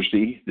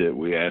Thursday, that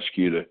we ask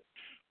you to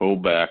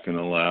hold back and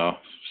allow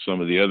some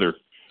of the other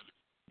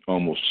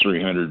almost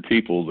 300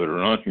 people that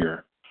are on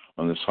here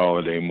on this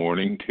holiday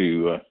morning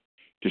to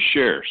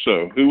share.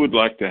 So who would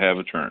like to have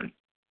a turn?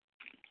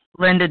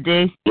 Linda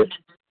D.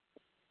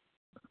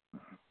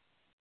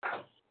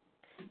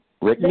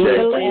 Rick J.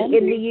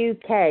 In the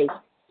UK.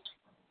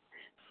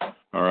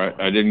 All right,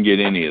 I didn't get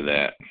any of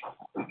that.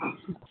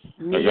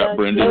 I got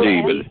Brenda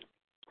D, but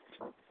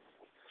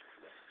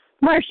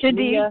Marcia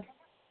D.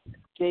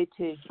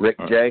 JT. Rick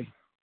J.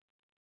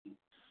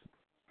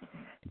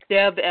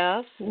 Deb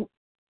S.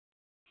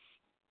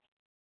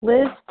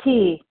 Liz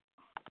T.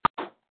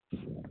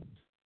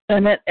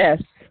 Annette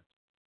S.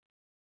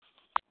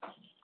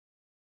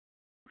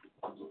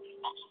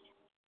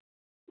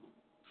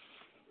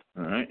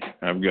 all right,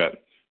 I've got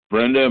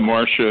Brenda,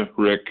 Marcia,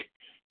 Rick,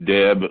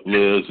 Deb,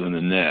 Liz, and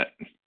Annette.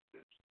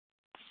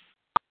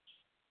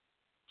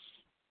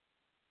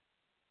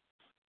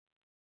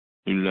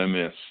 Who did I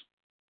miss?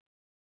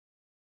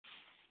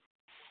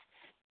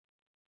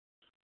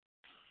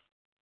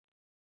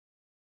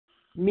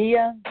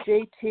 Mia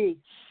JT.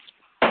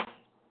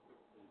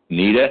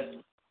 Nita?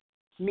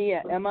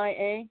 Mia,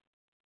 MIA.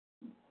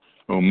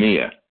 Oh,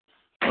 Mia.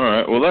 All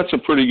right, well, that's a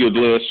pretty good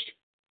list.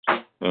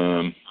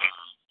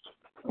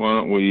 Why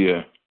don't we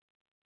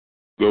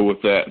go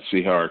with that and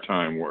see how our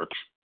time works.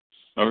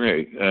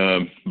 Okay,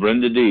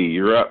 Brenda D.,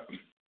 you're up.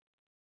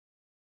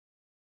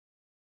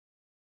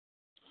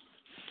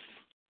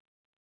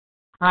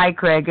 Hi,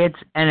 Craig.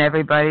 And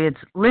everybody. It's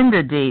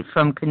Linda D.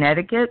 from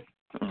Connecticut.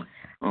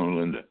 Oh,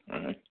 Linda. All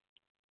right.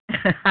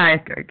 Hi,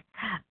 Craig.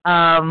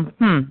 A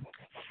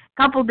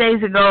couple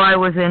days ago, I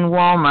was in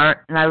Walmart,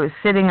 and I was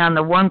sitting on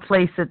the one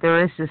place that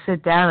there is to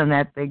sit down in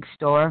that big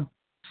store.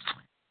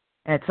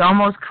 It's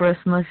almost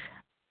Christmas,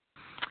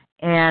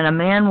 and a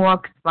man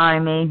walked by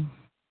me,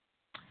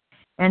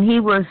 and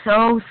he was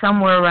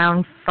somewhere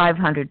around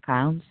 500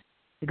 pounds.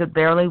 He could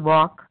barely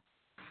walk.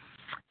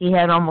 He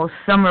had almost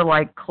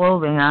summer-like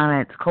clothing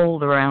on. It's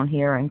cold around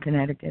here in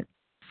Connecticut.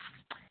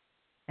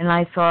 And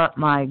I thought,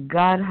 my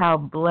God, how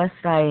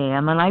blessed I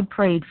am. And I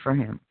prayed for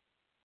him.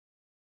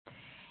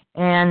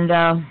 And,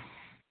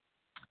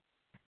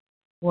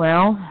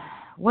 well,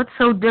 what's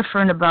so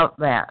different about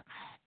that?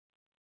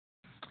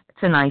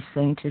 It's a nice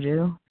thing to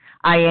do.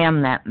 I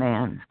am that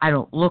man. I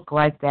don't look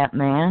like that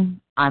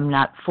man. I'm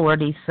not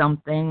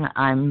 40-something.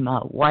 I'm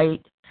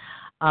white.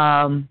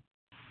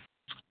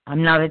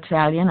 I'm not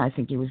Italian. I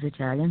think he was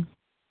Italian.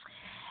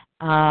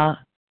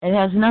 It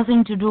has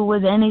nothing to do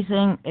with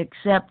anything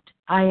except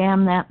I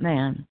am that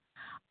man.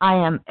 I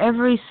am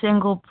every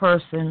single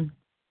person,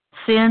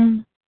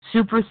 thin,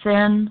 super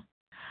thin,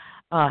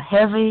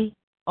 heavy,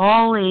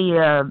 all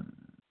the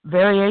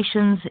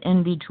variations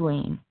in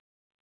between,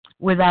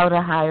 without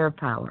a higher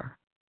power.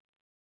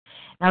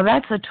 Now,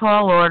 that's a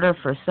tall order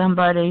for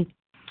somebody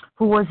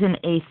who was an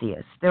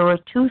atheist. There were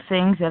two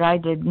things that I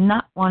did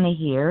not want to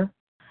hear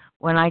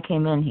when I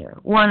came in here.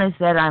 One is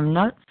that I'm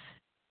nuts.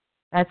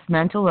 That's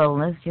mental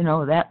illness, you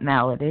know, that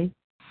malady.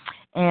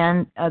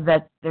 And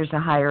that there's a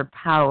higher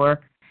power.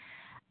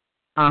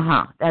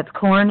 That's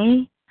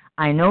corny.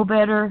 I know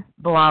better,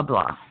 blah,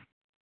 blah.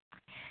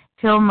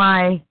 Till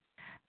my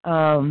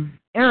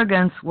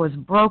arrogance was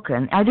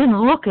broken. I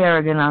didn't look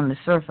arrogant on the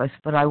surface,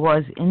 but I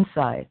was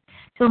inside.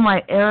 Till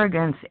my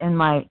arrogance and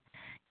my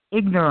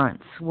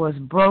ignorance was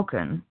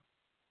broken,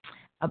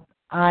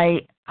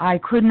 I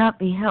could not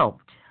be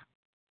helped.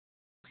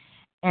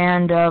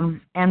 And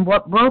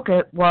what broke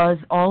it was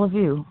all of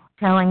you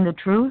telling the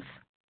truth.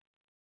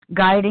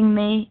 guiding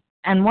me.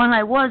 And when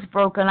I was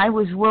broken, I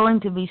was willing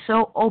to be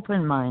so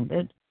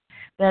open-minded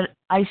that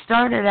I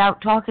started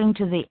out talking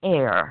to the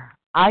air.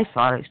 I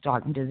thought I was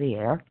talking to the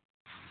air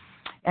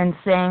and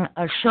saying,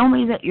 show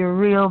me that you're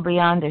real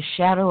beyond a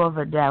shadow of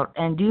a doubt.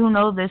 And do you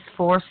know this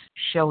force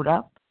showed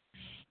up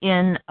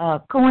in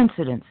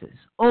coincidences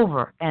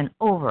over and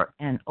over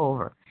and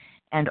over.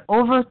 And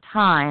over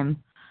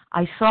time,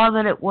 I saw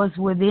that it was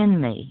within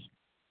me.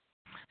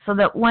 So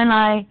that when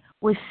I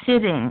was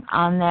sitting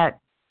on that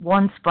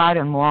one spot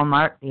in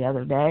Walmart the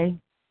other day,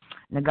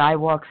 and the guy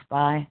walks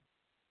by,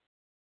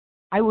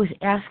 I was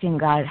asking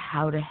God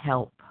how to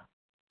help.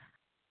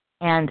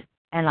 And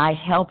I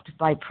helped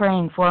by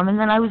praying for him. And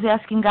then I was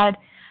asking God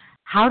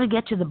how to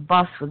get to the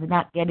bus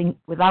without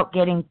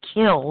getting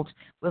killed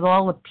with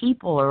all the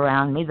people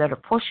around me that are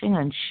pushing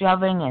and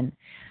shoving, and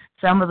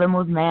some of them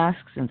with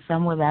masks and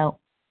some without.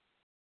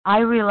 I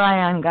rely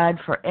on God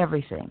for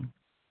everything,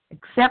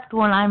 except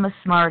when I'm a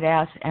smart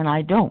ass and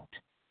I don't.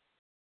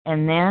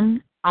 And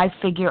then I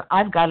figure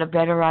I've got a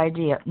better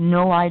idea.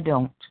 No, I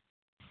don't.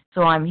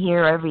 So I'm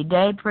here every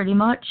day pretty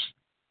much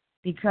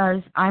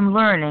because I'm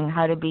learning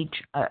how to be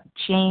a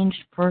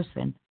changed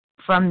person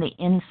from the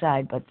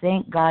inside. But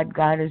thank God,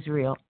 God is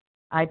real.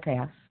 I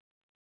pass.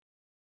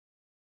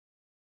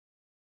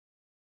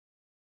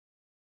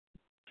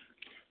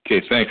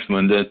 Okay, thanks,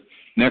 Linda.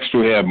 Next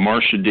we have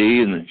Marcia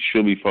D., and then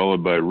she'll be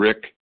followed by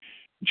Rick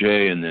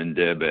J., and then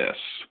Deb S.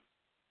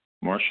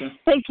 Marcia?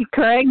 Thank you,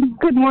 Craig.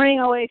 Good morning,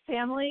 OA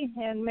family,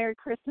 and Merry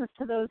Christmas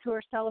to those who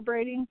are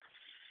celebrating.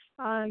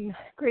 I'm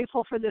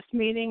grateful for this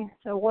meeting.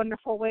 It's a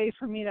wonderful way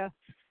for me to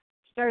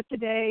start the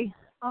day.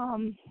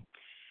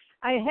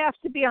 I have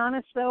to be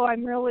honest, though,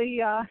 I'm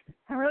really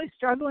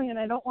struggling, and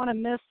I don't want to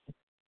miss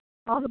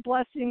all the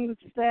blessings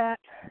that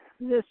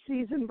this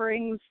season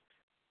brings.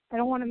 I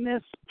don't want to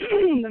miss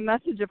the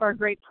message of our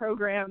great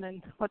program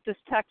and what this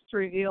text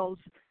reveals.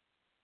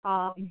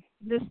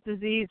 This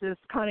disease is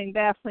cunning,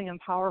 baffling, and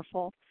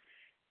powerful,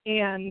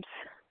 and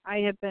I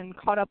have been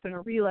caught up in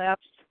a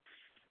relapse.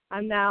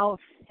 I'm now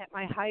at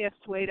my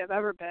highest weight I've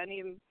ever been.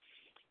 Even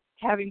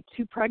having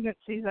 2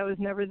 pregnancies, I was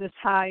never this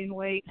high in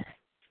weight.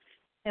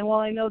 And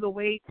while I know the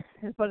weight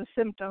is but a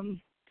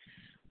symptom,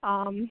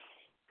 I'm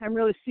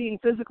really seeing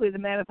physically the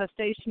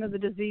manifestation of the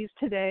disease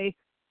today.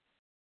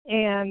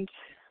 And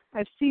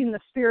I've seen the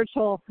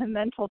spiritual and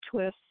mental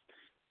twists,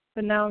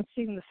 but now I'm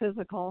seeing the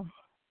physical.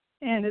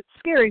 And it's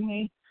scaring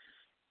me.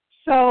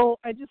 So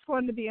I just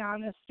wanted to be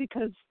honest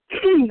because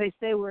they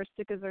say where a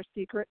stick is our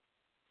secret.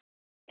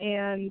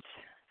 And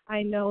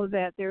I know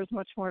that there's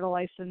much more to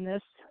life than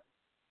this.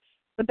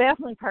 The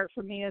baffling part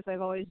for me is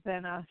I've always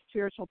been a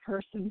spiritual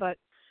person, but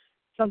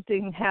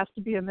something has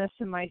to be amiss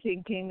in my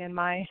thinking and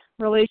my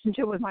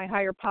relationship with my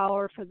higher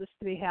power for this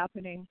to be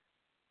happening.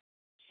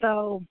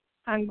 So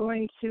I'm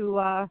going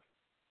to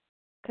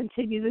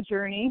continue the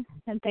journey,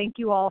 and thank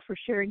you all for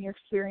sharing your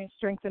experience,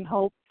 strength, and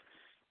hope.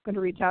 I'm going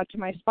to reach out to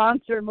my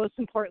sponsor, and most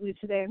importantly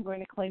today I'm going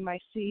to claim my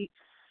seat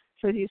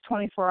for these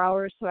 24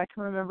 hours so I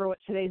can remember what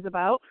today's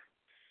about.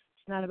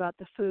 It's not about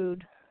the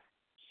food.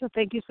 So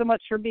thank you so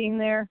much for being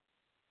there,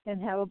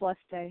 and have a blessed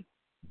day.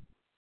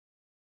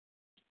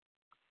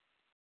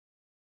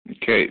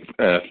 Okay,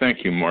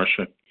 thank you,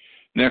 Marcia.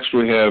 Next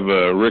we have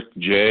Rick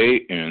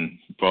J., and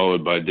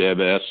followed by Deb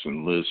S.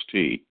 and Liz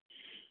T.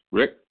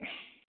 Rick?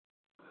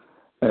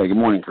 Hey, good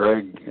morning,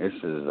 Craig. This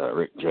is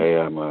Rick J.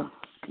 I'm a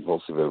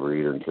compulsive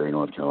overeater in Cary,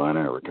 North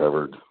Carolina. I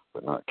recovered,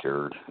 but not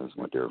cured, as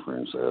my dear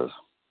friend says.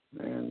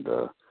 And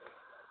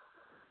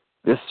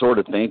this sort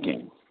of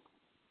thinking,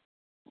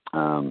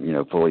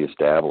 fully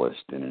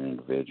established in an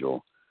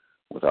individual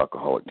with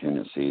alcoholic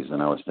tendencies.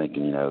 And I was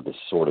thinking, this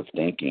sort of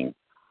thinking,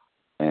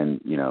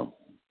 and,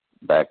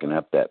 backing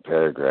up that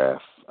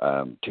paragraph,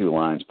 2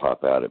 lines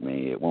pop out at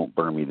me. It won't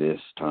burn me this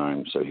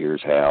time, so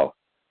here's how.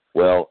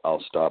 Well,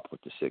 I'll stop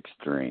with the 6th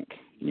drink,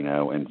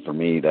 and for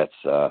me, that's,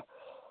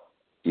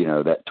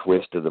 that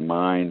twist of the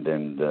mind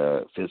and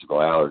the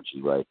physical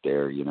allergy right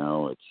there,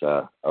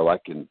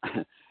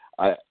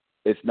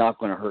 it's not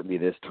going to hurt me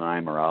this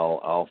time, or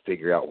I'll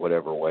figure out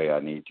whatever way I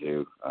need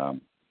to,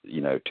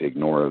 to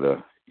ignore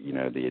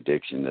the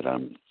addiction that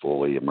I'm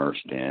fully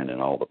immersed in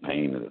and all the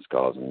pain that it's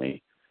causing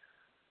me.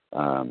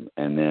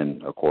 And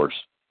then, of course,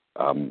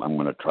 I'm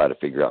going to try to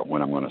figure out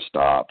when I'm going to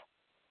stop.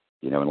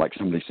 And like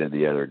somebody said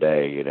the other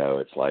day,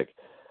 it's like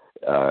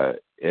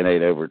it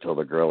ain't over till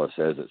the gorilla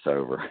says it's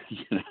over.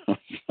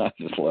 I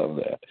just love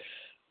that.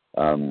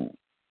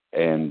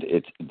 And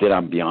it's that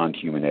I'm beyond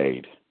human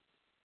aid.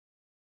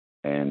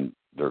 And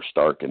they're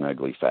stark and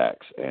ugly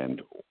facts.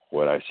 And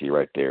what I see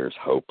right there is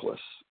hopeless,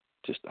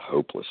 just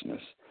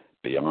hopelessness.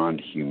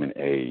 Beyond human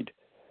aid,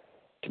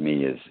 to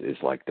me, is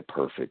like the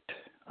perfect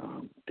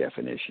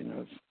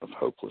definition of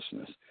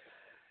hopelessness.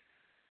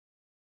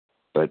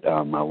 But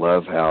I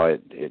love how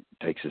it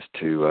takes us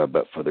to,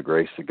 but for the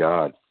grace of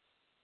God,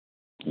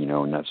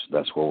 and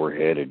that's where we're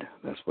headed.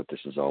 That's what this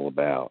is all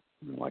about.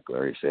 And like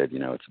Larry said,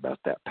 it's about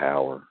that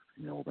power.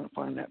 We're going to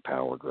find that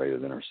power greater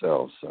than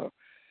ourselves. So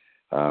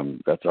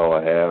that's all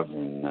I have,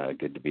 and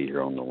good to be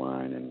here on the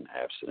line and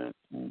abstinent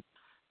and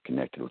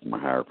connected with my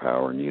higher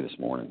power and you this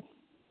morning.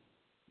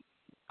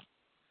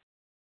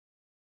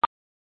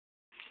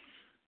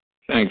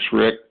 Thanks,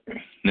 Rick.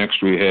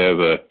 Next we have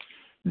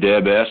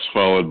Deb S.,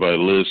 followed by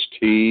Liz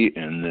T.,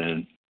 and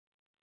then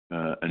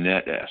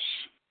Annette S.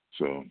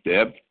 So,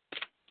 Deb?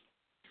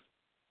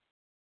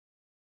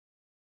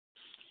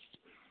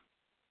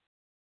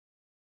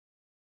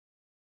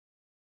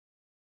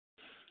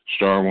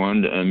 Star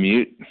 1 to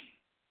unmute.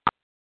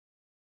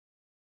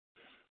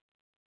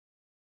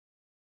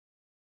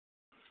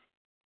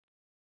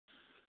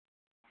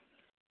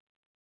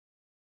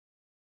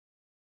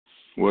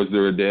 Was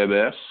there a Deb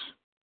S.?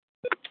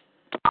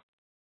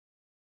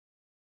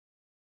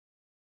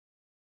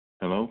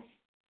 Hello?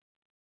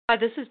 Hi,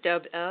 this is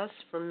Deb S.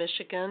 from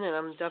Michigan, and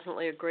I'm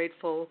definitely a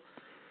grateful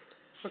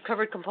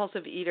recovered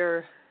compulsive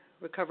eater,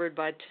 recovered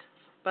by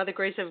the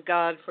grace of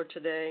God for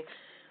today.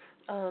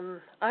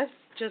 I've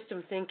just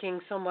am thinking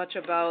so much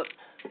about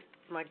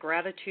my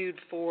gratitude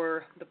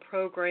for the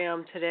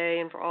program today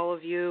and for all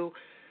of you.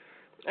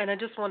 And I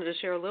just wanted to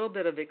share a little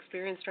bit of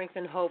experience, strength,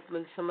 and hope.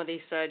 When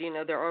somebody said,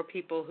 there are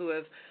people who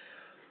have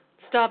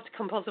stopped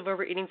compulsive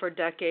overeating for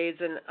decades,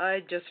 and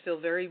I just feel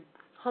very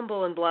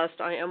humble and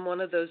blessed. I am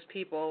one of those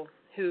people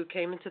who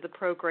came into the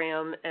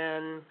program,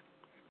 and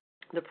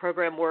the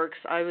program works.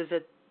 I was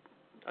at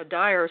a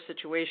dire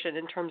situation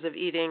in terms of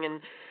eating and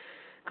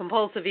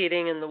compulsive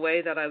eating, and the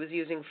way that I was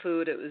using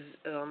food. It was,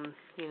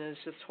 it's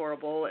just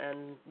horrible,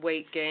 and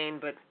weight gain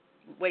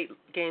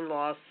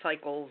loss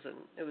cycles, and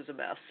it was a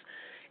mess.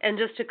 And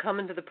just to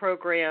come into the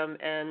program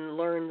and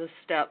learn the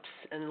steps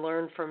and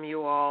learn from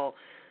you all,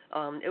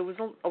 it was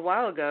a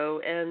while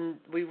ago, and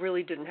we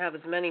really didn't have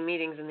as many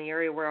meetings in the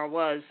area where I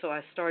was, so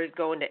I started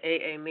going to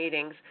AA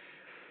meetings.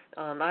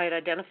 I had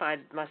identified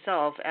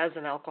myself as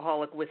an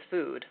alcoholic with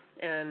food,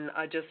 and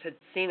I just had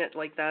seen it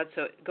like that,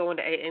 so going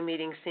to AA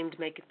meetings seemed to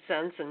make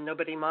sense, and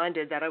nobody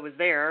minded that I was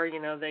there.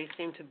 They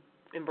seemed to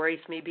embrace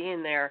me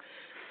being there.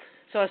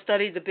 So I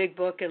studied the big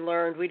book and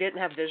learned. We didn't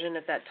have vision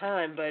at that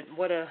time, but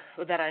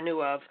that I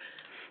knew of.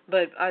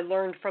 But I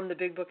learned from the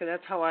big book, and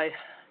that's how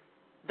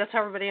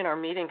everybody in our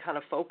meeting kind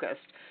of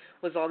focused,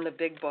 was on the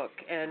big book.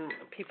 And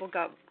people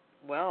got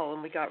well,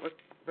 and we got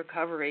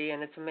recovery,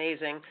 and it's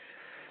amazing.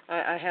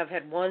 I have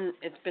had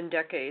it's been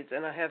decades,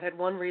 and I have had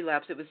one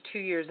relapse. It was 2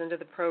 years into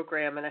the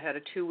program, and I had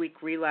a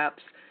 2-week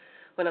relapse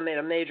when I made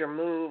a major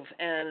move.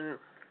 And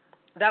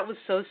that was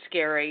so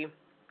scary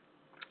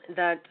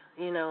that,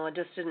 I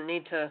just didn't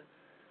need to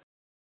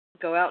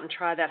go out and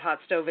try that hot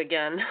stove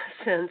again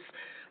since.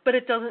 But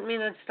it doesn't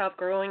mean I'd stop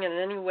growing in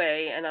any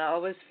way, and I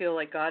always feel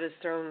like God has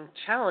thrown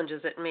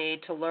challenges at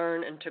me to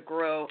learn and to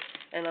grow,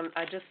 and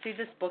I just see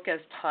this book as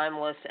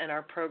timeless, and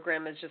our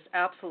program is just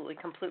absolutely,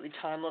 completely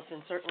timeless,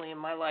 and certainly in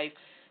my life,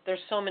 there's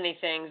so many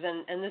things,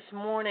 and this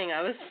morning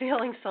I was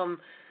feeling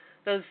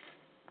those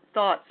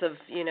thoughts of,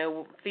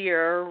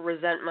 fear,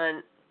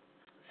 resentment,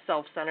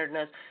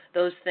 self-centeredness,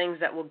 those things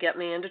that will get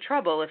me into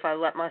trouble if I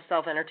let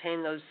myself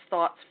entertain those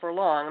thoughts for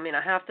long. I mean,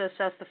 I have to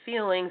assess the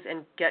feelings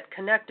and get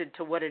connected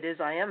to what it is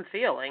I am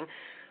feeling,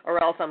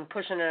 or else I'm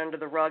pushing it under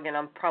the rug and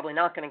I'm probably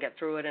not going to get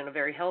through it in a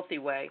very healthy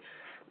way.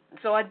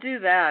 So I do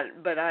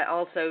that, but I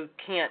also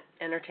can't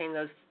entertain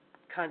those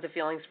kinds of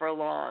feelings for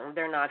long.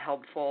 They're not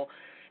helpful.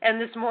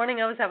 And this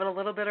morning I was having a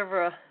little bit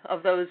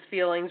of those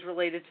feelings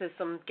related to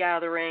some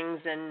gatherings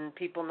and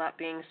people not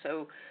being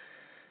so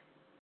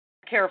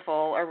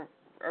careful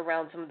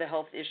around some of the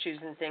health issues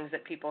and things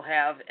that people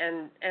have,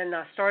 and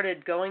I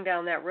started going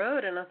down that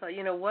road, and I thought,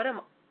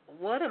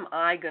 what am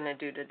I going to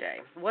do today?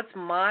 What's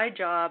my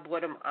job?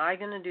 What am I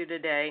going to do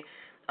today?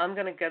 I'm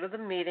going to go to the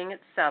meeting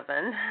at 7.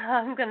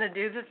 I'm going to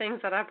do the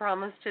things that I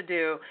promised to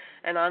do,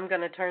 and I'm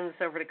going to turn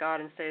this over to God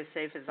and stay as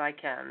safe as I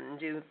can and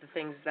do the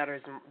things that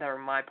are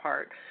my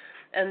part.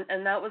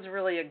 And that was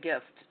really a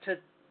gift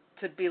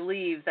to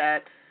believe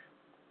that,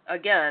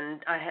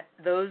 again,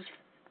 those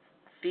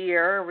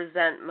fear,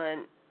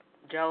 resentment,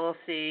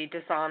 jealousy,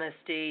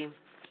 dishonesty,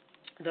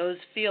 those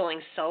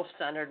feelings,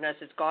 self-centeredness,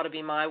 it's got to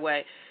be my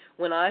way.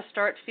 When I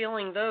start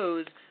feeling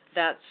those,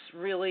 that's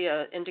really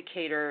an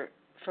indicator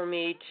for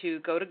me to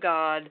go to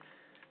God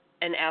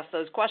and ask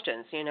those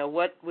questions.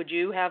 What would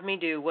you have me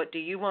do? What do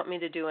you want me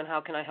to do? And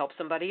how can I help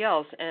somebody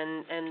else?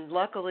 And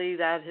luckily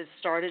that has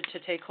started to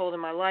take hold in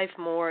my life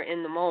more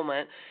in the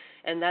moment.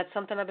 And that's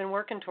something I've been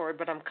working toward,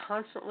 but I'm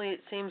constantly, it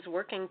seems,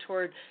 working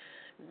toward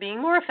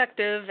being more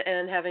effective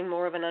and having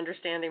more of an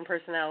understanding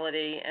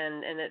personality,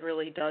 and it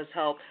really does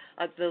help.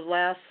 The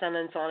last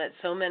sentence on it,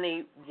 so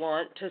many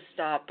want to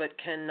stop but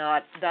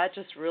cannot, that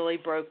just really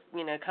broke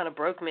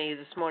me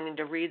this morning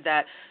to read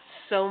that.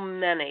 So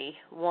many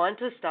want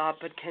to stop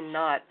but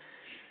cannot,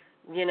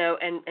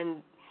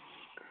 and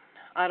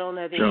I don't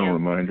know the General answer.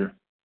 Reminder.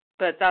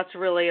 But that's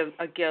really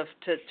a gift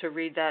to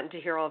read that and to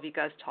hear all of you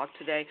guys talk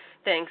today.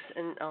 Thanks,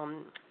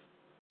 and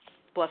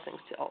blessings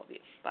to all of you.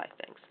 Bye,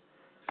 thanks.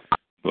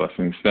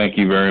 Blessings. Thank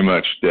you very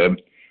much, Deb.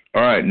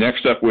 All right,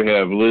 next up we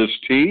have Liz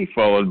T.,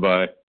 followed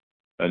by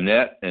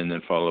Annette, and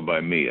then followed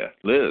by Mia.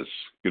 Liz,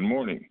 good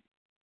morning.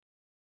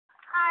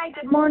 Hi, Hi,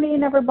 good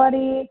morning,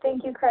 everybody.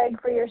 Thank you, Craig,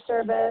 for your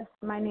service.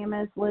 My name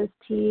is Liz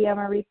T. I'm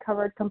a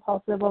recovered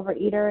compulsive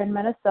overeater in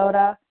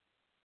Minnesota.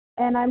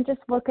 And I'm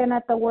just looking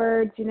at the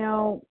words,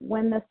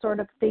 when this sort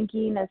of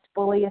thinking is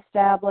fully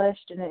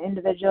established in an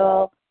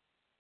individual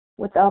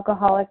with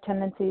alcoholic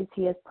tendencies,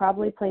 he has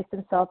probably placed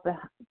himself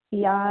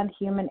beyond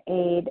human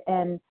aid.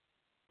 And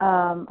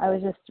I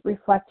was just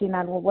reflecting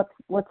on,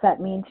 what's that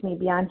mean to me,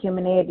 beyond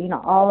human aid?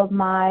 All of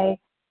my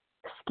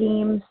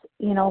schemes,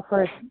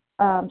 for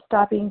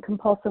stopping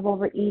compulsive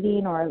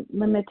overeating or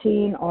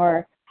limiting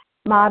or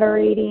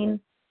moderating,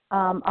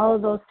 all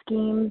of those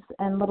schemes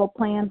and little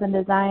plans and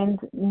designs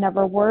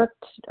never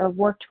worked, or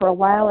worked for a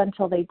while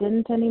until they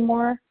didn't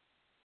anymore.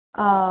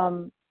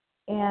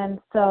 And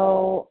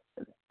so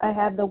I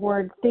have the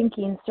word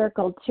thinking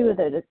circled too,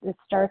 that it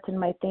starts in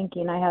my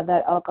thinking. I have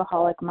that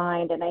alcoholic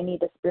mind, and I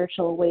need a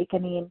spiritual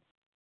awakening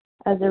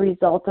as a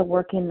result of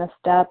working the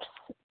steps,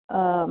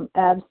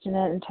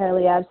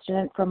 entirely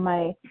abstinent from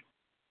my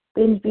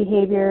binge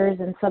behaviors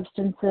and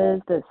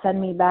substances that send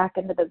me back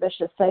into the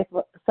vicious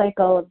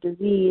cycle of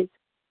disease.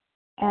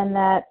 And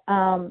that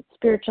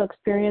spiritual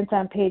experience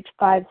on page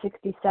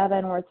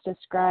 567, where it's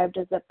described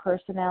as a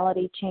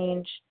personality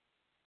change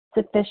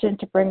sufficient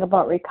to bring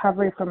about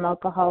recovery from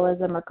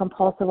alcoholism or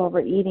compulsive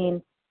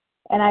overeating.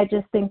 And I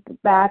just think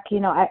back,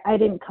 I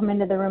didn't come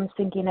into the room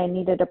thinking I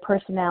needed a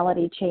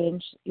personality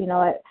change.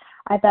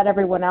 I thought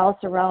everyone else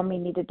around me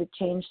needed to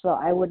change so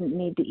I wouldn't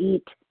need to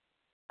eat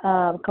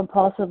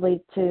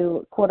compulsively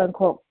to, quote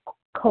unquote,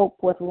 cope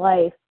with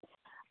life.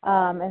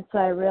 And so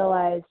I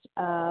realized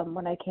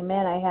when I came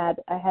in, I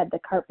had the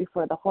cart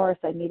before the horse.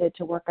 I needed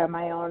to work on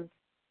my own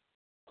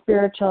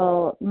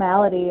spiritual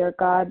malady, or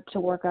God to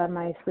work on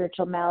my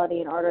spiritual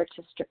malady in order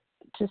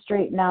to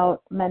straighten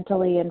out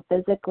mentally and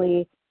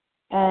physically.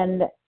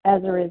 And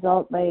as a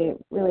result, my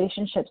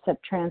relationships have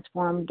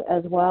transformed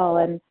as well.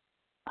 And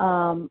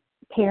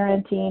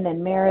parenting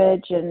and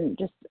marriage and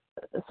just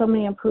so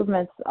many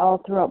improvements all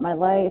throughout my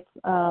life,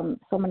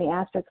 so many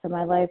aspects of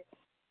my life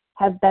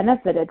have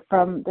benefited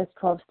from this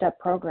 12-step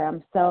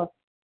program. So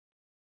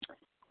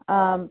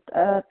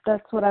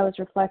that's what I was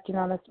reflecting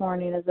on this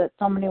morning, is that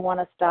so many want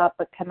to stop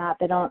but cannot.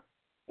 They don't,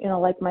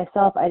 like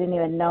myself, I didn't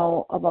even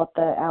know about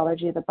the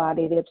allergy of the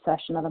body, the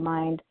obsession of the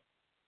mind,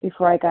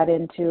 before I got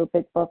into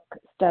Big Book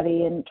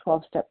study and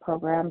 12-step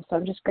program. So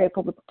I'm just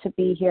grateful to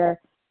be here.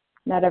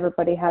 Not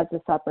everybody has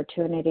this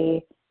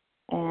opportunity.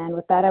 And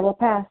with that, I will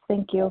pass.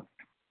 Thank you.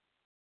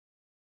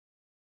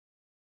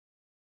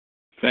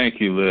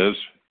 Thank you, Liz.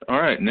 All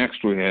right,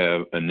 next we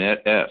have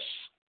Annette S.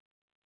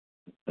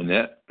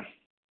 Annette?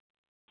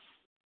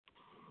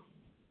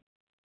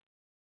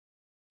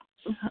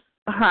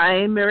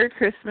 Hi, Merry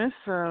Christmas.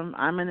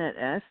 I'm Annette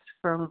S.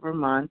 from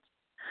Vermont.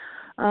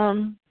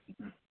 When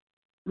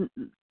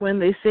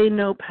they say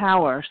no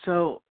power,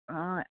 so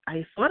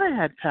I thought I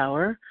had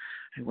power.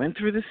 I went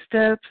through the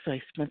steps. I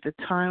spent the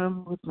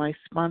time with my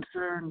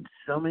sponsor, and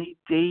so many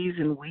days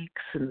and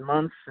weeks and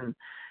months, and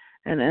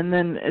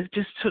then it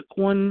just took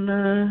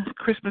one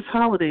Christmas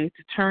holiday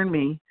to turn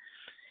me,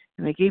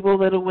 and I gave all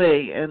that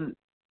away, and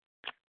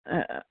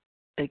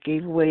I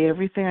gave away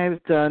everything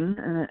I've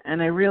done, and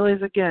I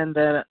realize again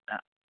that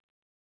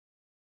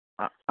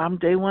I'm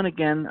day one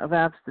again of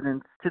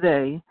abstinence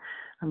today.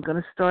 I'm going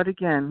to start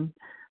again,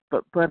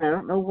 but I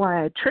don't know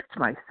why I tricked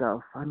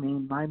myself. I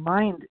mean, my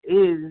mind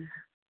is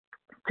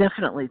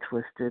definitely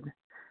twisted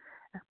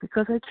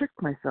because I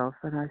tricked myself,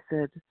 and I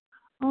said,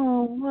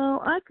 "Oh,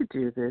 well, I could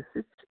do this.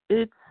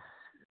 It's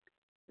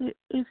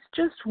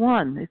just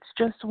one. It's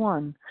just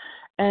one,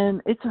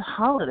 and it's a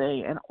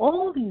holiday, and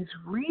all these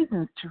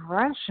reasons to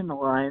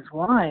rationalize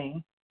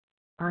why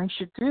I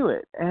should do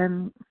it."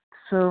 And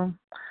so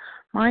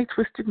my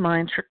twisted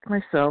mind tricked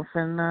myself,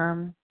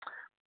 and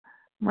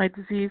my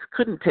disease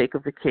couldn't take a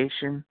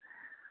vacation.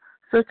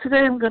 So today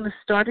I'm going to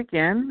start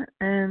again,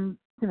 and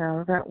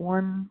that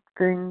one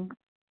thing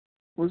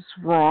was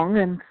wrong,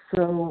 and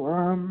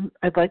so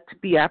I'd like to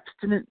be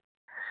abstinent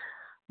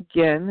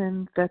again,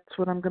 and that's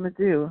what I'm going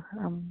to do.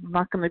 I'm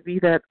not going to be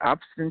that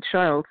obstinate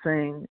child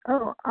saying,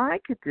 "Oh, I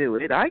could do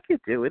it.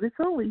 It's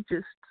only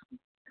just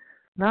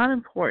not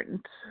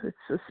important.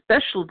 It's a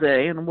special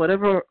day," and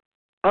whatever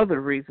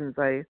other reasons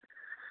I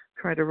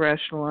try to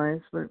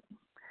rationalize. But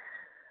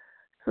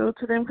so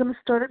today I'm going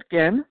to start it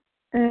again,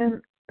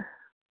 and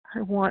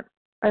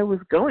I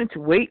was going to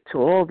wait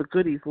till all the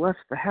goodies left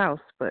the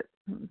house, but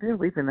they're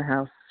leaving the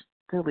house.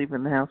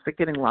 They're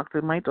getting locked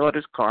in my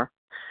daughter's car.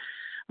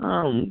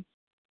 And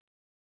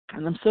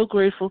I'm so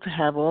grateful to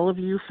have all of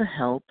you for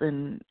help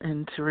and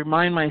to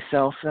remind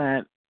myself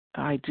that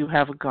I do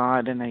have a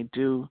God, and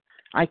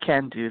I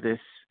can do this.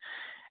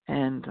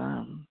 And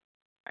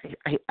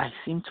I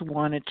seem to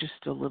want it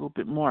just a little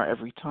bit more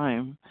every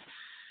time.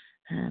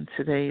 And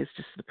today is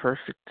just the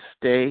perfect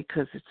day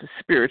because it's a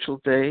spiritual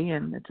day,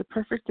 and it's a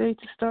perfect day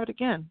to start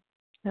again.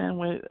 And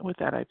with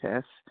that, I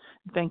pass.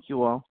 Thank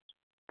you all.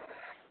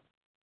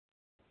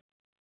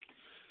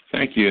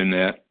 Thank you,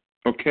 Annette.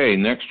 Okay,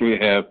 next we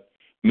have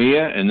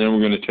Mia, and then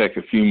we're going to take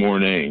a few more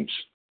names.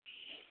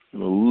 We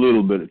have a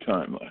little bit of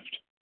time left.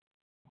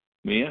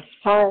 Mia?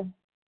 Hi.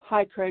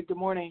 Hi, Craig. Good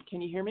morning.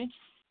 Can you hear me?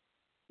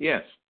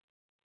 Yes.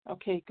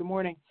 Okay, good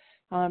morning.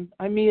 I'm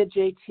Mia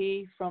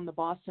JT from the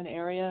Boston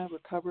area,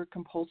 recovered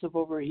compulsive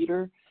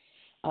overeater.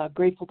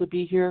 Grateful to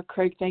be here.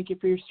 Craig, thank you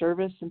for your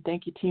service, and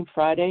thank you, Team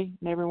Friday,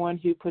 and everyone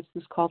who puts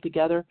this call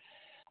together.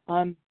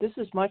 This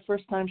is my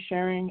first time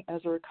sharing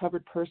as a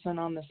recovered person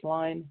on this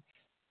line,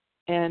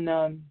 and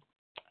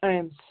I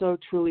am so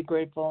truly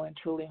grateful and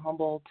truly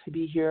humbled to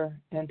be here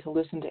and to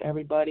listen to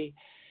everybody.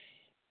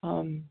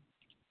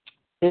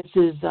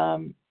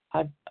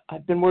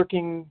 I've been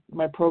working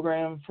my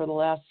program for the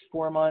last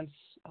 4 months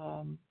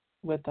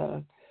with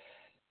an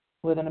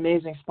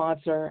amazing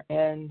sponsor,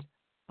 and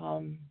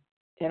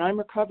I'm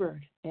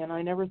recovered. And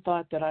I never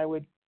thought that I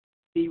would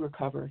be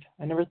recovered.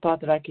 I never thought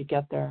that I could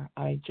get there.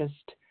 I just,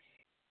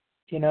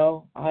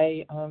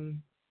 I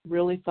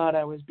really thought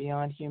I was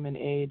beyond human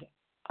aid.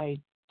 I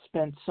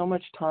spent so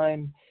much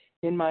time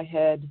in my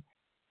head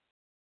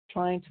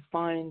trying to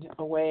find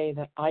a way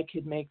that I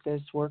could make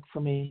this work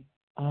for me,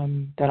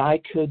 that I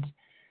could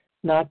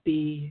not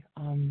be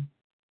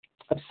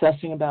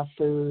obsessing about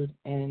food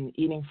and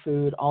eating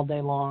food all day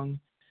long,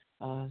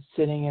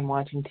 sitting and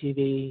watching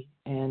TV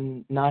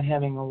and not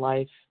having a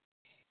life.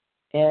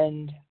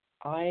 And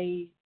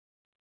I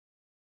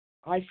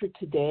for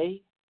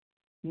today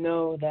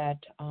know that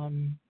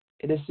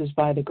this is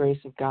by the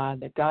grace of God,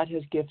 that God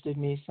has gifted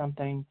me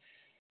something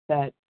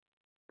that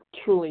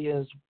truly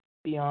is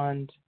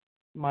beyond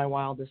my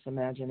wildest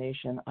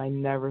imagination. I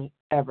never,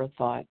 ever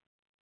thought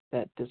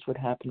that this would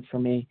happen for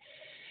me,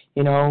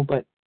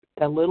 but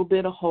that little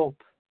bit of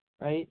hope,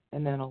 right?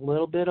 And then a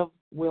little bit of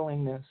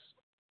willingness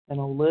and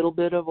a little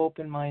bit of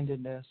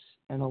open-mindedness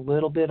and a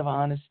little bit of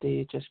honesty,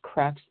 it just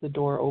cracks the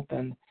door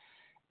open,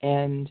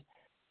 and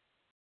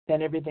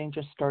then everything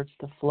just starts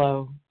to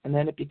flow. And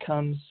then it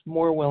becomes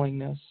more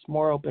willingness,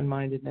 more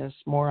open-mindedness,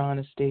 more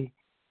honesty,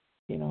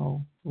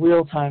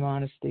 real-time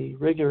honesty,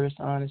 rigorous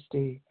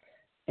honesty,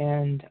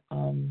 and,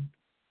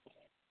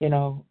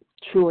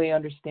 truly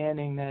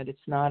understanding that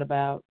it's not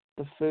about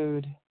the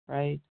food,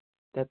 right?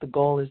 That the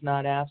goal is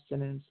not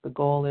abstinence. The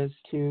goal is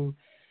to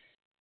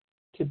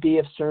be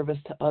of service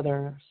to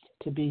others,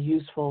 to be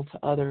useful to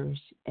others,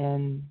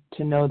 and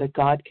to know that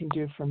God can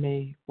do for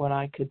me what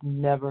I could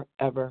never,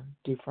 ever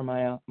do for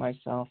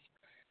myself.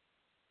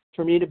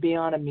 For me to be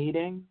on a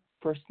meeting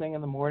first thing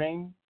in the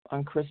morning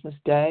on Christmas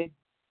Day,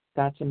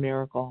 that's a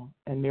miracle,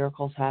 and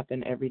miracles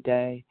happen every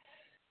day.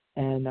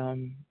 And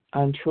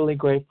I'm truly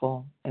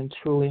grateful and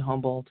truly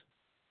humbled,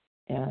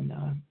 and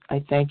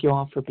I thank you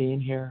all for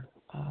being here.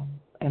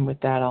 And with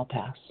that, I'll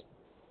pass.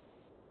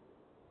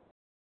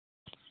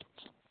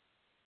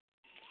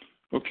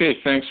 Okay,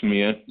 thanks,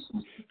 Mia.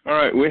 All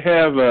right, we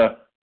have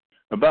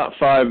about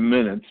 5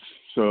 minutes,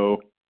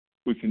 so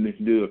we can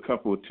do a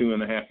couple of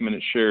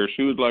 2.5-minute shares.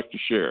 Who would like to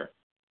share?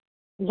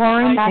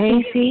 Lauren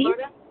Macy.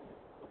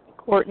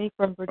 Courtney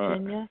from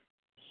Virginia.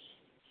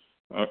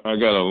 I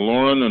got a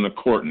Lauren and a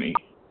Courtney.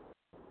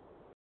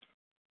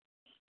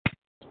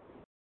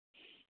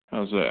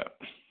 How's that?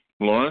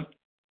 Lauren?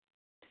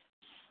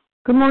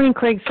 Good morning,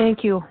 Craig.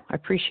 Thank you. I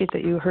appreciate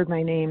that you heard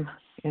my name,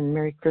 and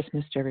Merry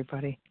Christmas to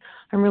everybody.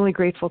 I'm really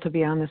grateful to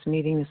be on this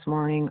meeting this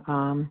morning.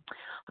 I'm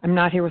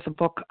not here with a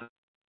book at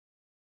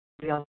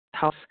the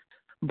house,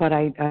 but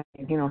I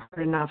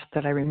heard enough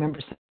that I remember.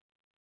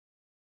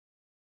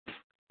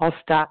 I'll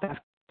stop after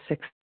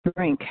 6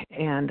 drink,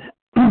 and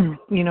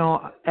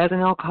as an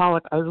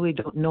alcoholic, I really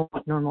don't know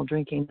what normal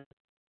drinking is,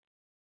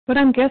 but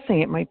I'm guessing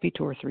it might be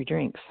 2 or 3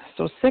 drinks.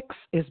 So 6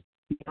 is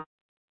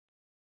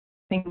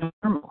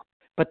normal.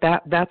 But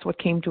that's what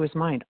came to his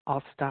mind.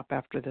 I'll stop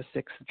after the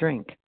 6th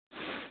drink.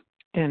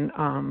 And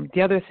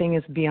the other thing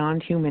is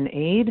beyond human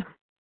aid.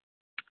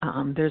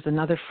 There's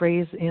another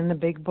phrase in the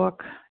big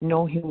book,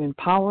 no human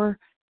power.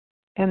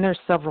 And there's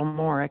several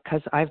more,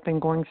 because I've been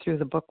going through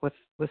the book with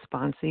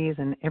sponsees,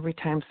 and every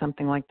time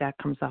something like that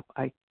comes up,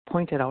 I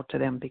point it out to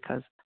them,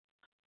 because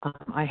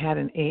I had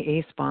an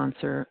AA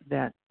sponsor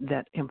that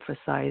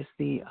emphasized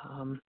the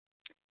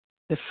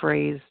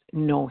phrase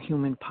no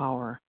human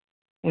power.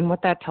 And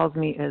what that tells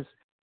me is,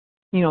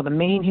 the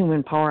main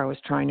human power I was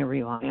trying to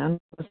rely on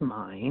was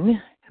mine,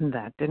 and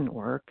that didn't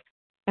work.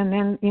 And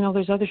then,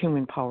 there's other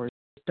human powers,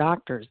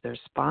 doctors,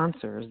 there's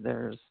sponsors,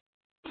 there's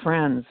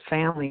friends,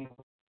 family.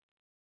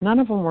 None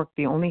of them worked.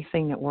 The only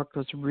thing that worked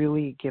was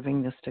really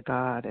giving this to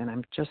God, and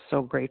I'm just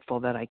so grateful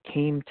that I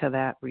came to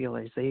that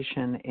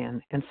realization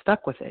and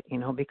stuck with it,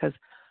 because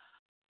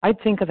I'd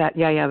think of that,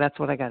 yeah, that's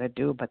what I got to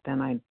do, but then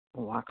I'd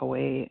walk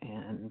away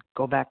and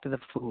go back to the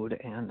food,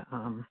 and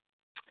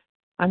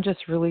I'm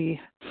just really,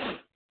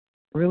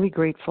 really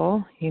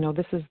grateful.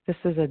 This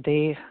is a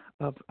day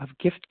of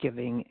gift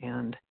giving,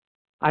 and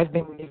I've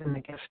been given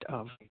the gift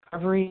of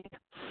recovery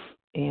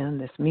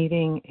and this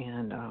meeting,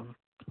 and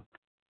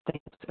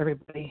thanks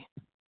everybody.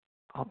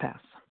 I'll pass.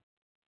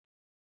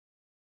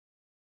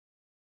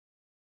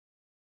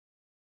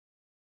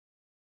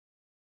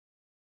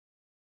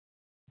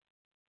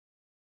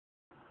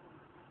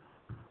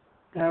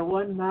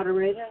 One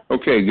moderator.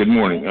 Okay, good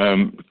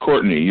morning.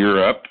 Courtney,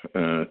 you're up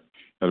at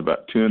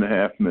about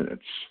 2.5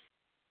 minutes.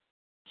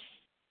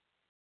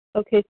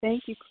 Okay,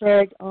 thank you,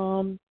 Craig.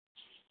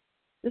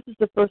 This is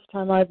the first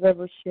time I've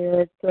ever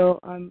shared, so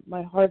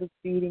my heart is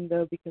beating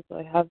though because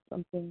I have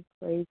something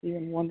crazy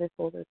and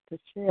wonderful to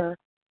share.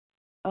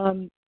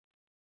 I'm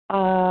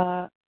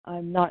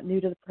not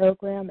new to the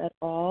program at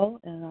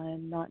all, and I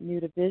am not new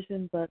to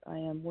Vision, but I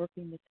am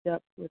working the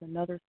steps with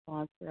another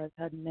sponsor. I've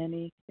had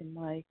many in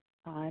my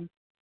time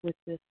with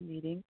this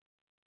meeting,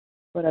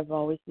 but I've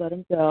always let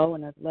him go,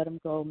 and I've let him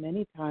go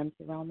many times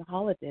around the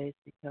holidays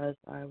because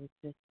I was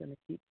just going to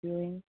keep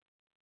doing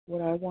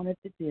what I wanted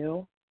to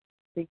do,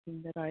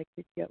 thinking that I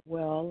could get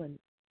well and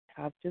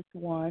have just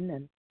one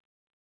and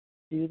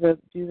do the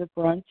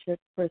brunch at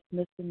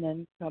Christmas and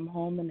then come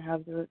home and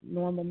have the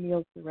normal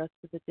meals the rest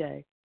of the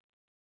day.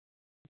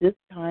 This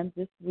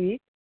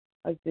week,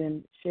 I've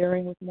been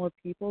sharing with more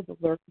people the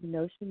lurking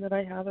notion that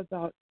I have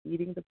about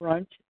eating the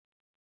brunch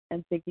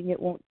and thinking it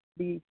won't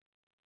be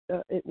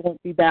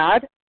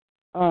bad,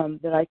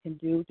 that I can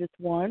do just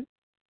one.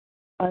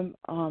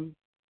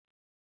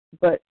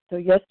 But so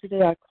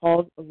yesterday I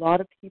called a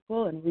lot of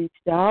people and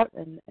reached out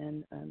and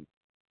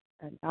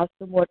asked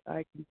them what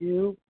I can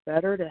do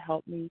better to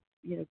help me,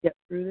 get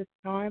through this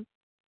time.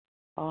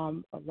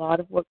 A lot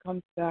of what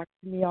comes back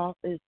to me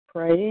is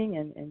praying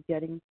and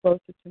getting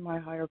closer to my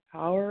higher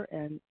power,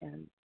 and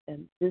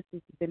this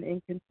has been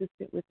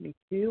inconsistent with me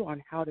too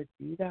on how to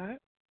do that.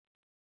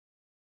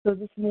 So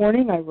this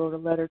morning I wrote a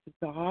letter to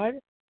God.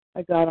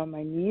 I got on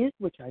my knees,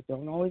 which I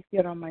don't always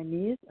get on my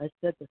knees. I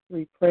said the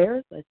 3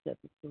 prayers. I said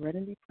the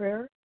Serenity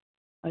Prayer.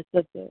 I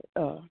said the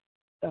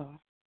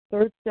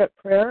 3rd step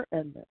prayer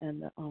and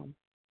the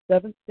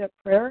 7th step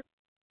prayer.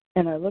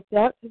 And I looked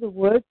out to the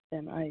woods,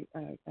 and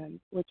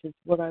which is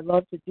what I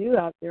love to do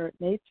out there at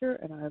nature,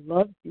 and I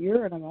love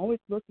deer, and I'm always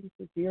looking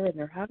for deer, and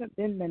there haven't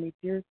been many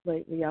deer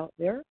lately out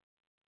there.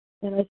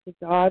 And I said,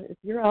 God, if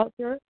you're out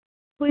there,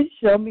 please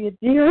show me a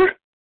deer.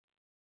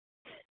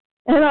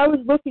 And I was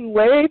looking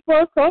way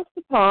far across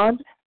the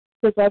pond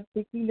because I'm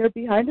thinking they're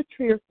behind a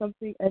tree or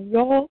something, and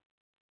y'all,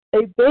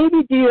 a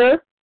baby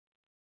deer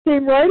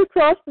came right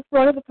across the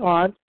front of the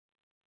pond,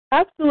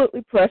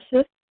 absolutely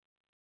precious,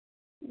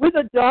 with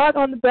a dot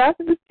on the back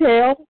of his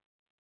tail,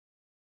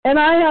 and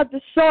I had the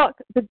shock,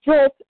 the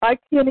jolt, I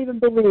can't even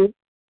believe.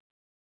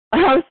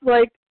 I was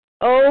like,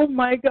 oh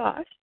my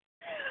gosh.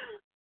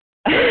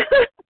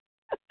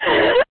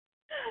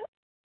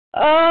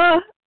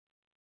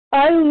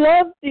 I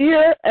love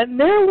deer, and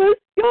there was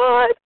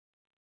God.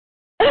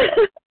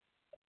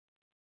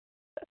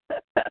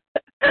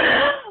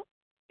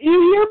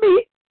 You hear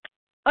me?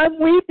 I'm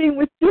weeping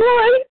with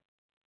joy.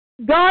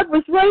 God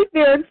was right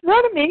there in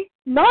front of me,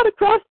 not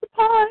across the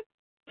pond.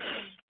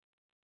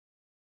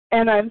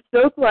 And I'm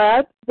so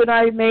glad that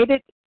I made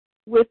it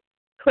with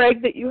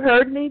Craig, that you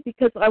heard me,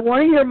 because I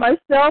want to hear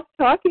myself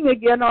talking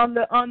again on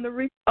the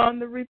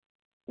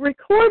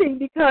recording,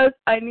 because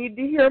I need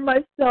to hear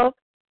myself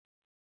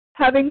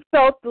having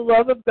felt the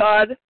love of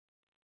God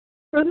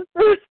for the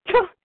first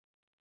time.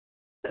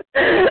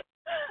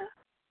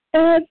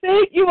 And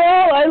thank you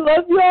all. I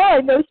love you all. I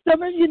know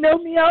some of you know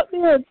me out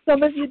there and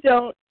some of you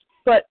don't.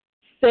 But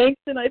thanks,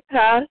 and I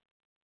pass.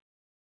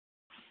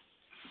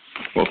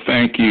 Well,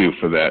 thank you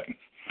for that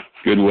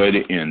good way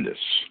to end us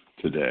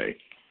today.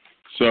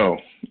 So,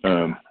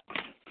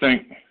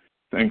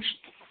 thanks.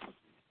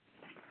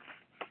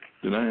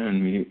 Did I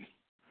unmute?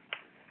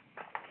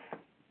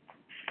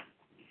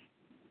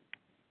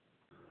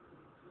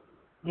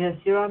 Yes,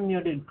 you're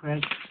unmuted,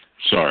 Craig.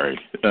 Sorry.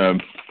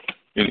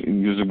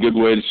 It was a good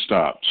way to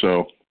stop.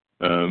 So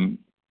I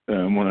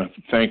want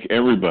to thank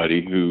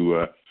everybody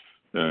who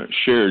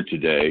shared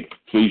today.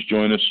 Please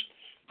join us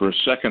for a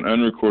second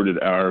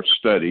unrecorded hour of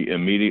study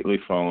immediately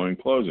following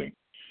closing.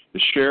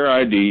 The share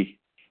ID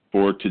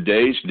for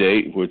today's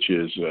date, which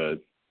is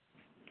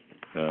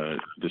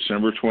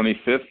December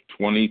 25th,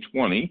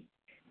 2020,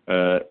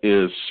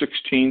 is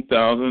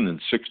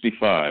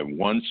 16,065,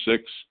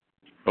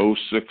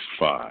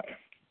 16065.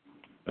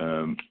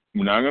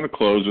 We're now going to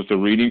close with a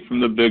reading from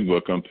the Big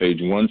Book on page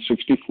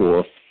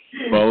 164,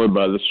 followed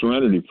by the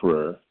Serenity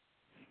Prayer.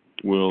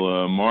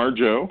 Will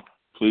Marjo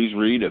please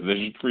read A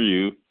Vision for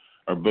You?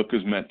 Our book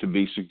is meant to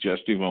be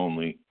suggestive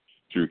only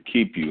to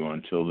keep you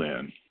until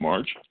then.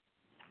 Marge?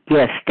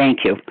 Yes,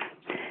 thank you.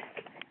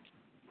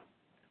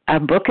 Our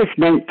book is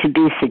meant to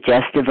be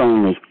suggestive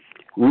only.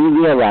 We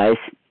realize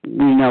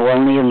we know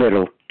only a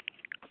little.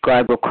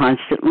 God will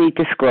constantly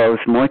disclose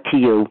more to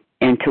you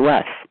and to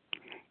us.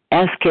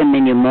 Ask Him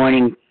in your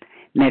morning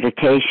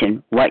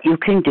meditation what you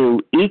can do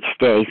each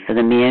day for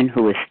the man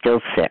who is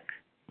still sick.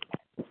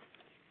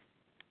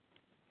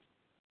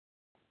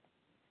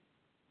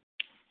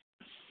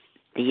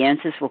 The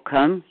answers will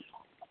come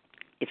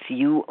if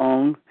your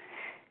own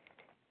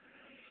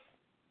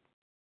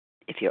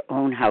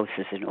house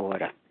is in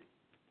order.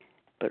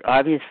 But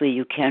obviously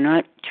you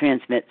cannot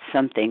transmit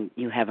something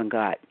you haven't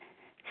got.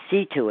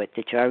 See to it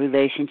that your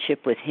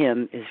relationship with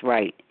Him is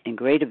right, and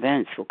great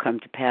events will come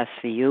to pass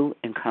for you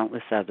and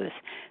countless others.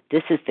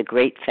 This is the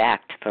great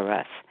fact for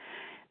us.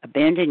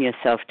 Abandon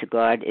yourself to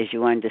God as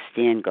you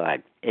understand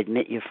God.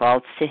 Admit your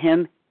faults to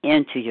Him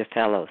and to your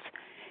fellows.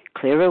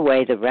 Clear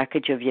away the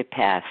wreckage of your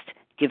past.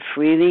 Give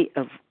freely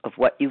of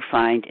what you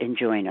find and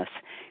join us.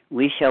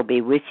 We shall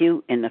be with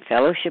you in the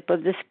fellowship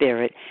of the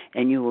Spirit,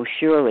 and you will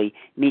surely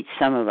meet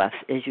some of us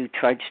as you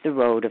trudge the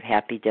road of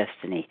happy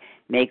destiny.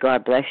 May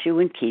God bless you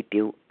and keep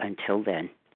you until then.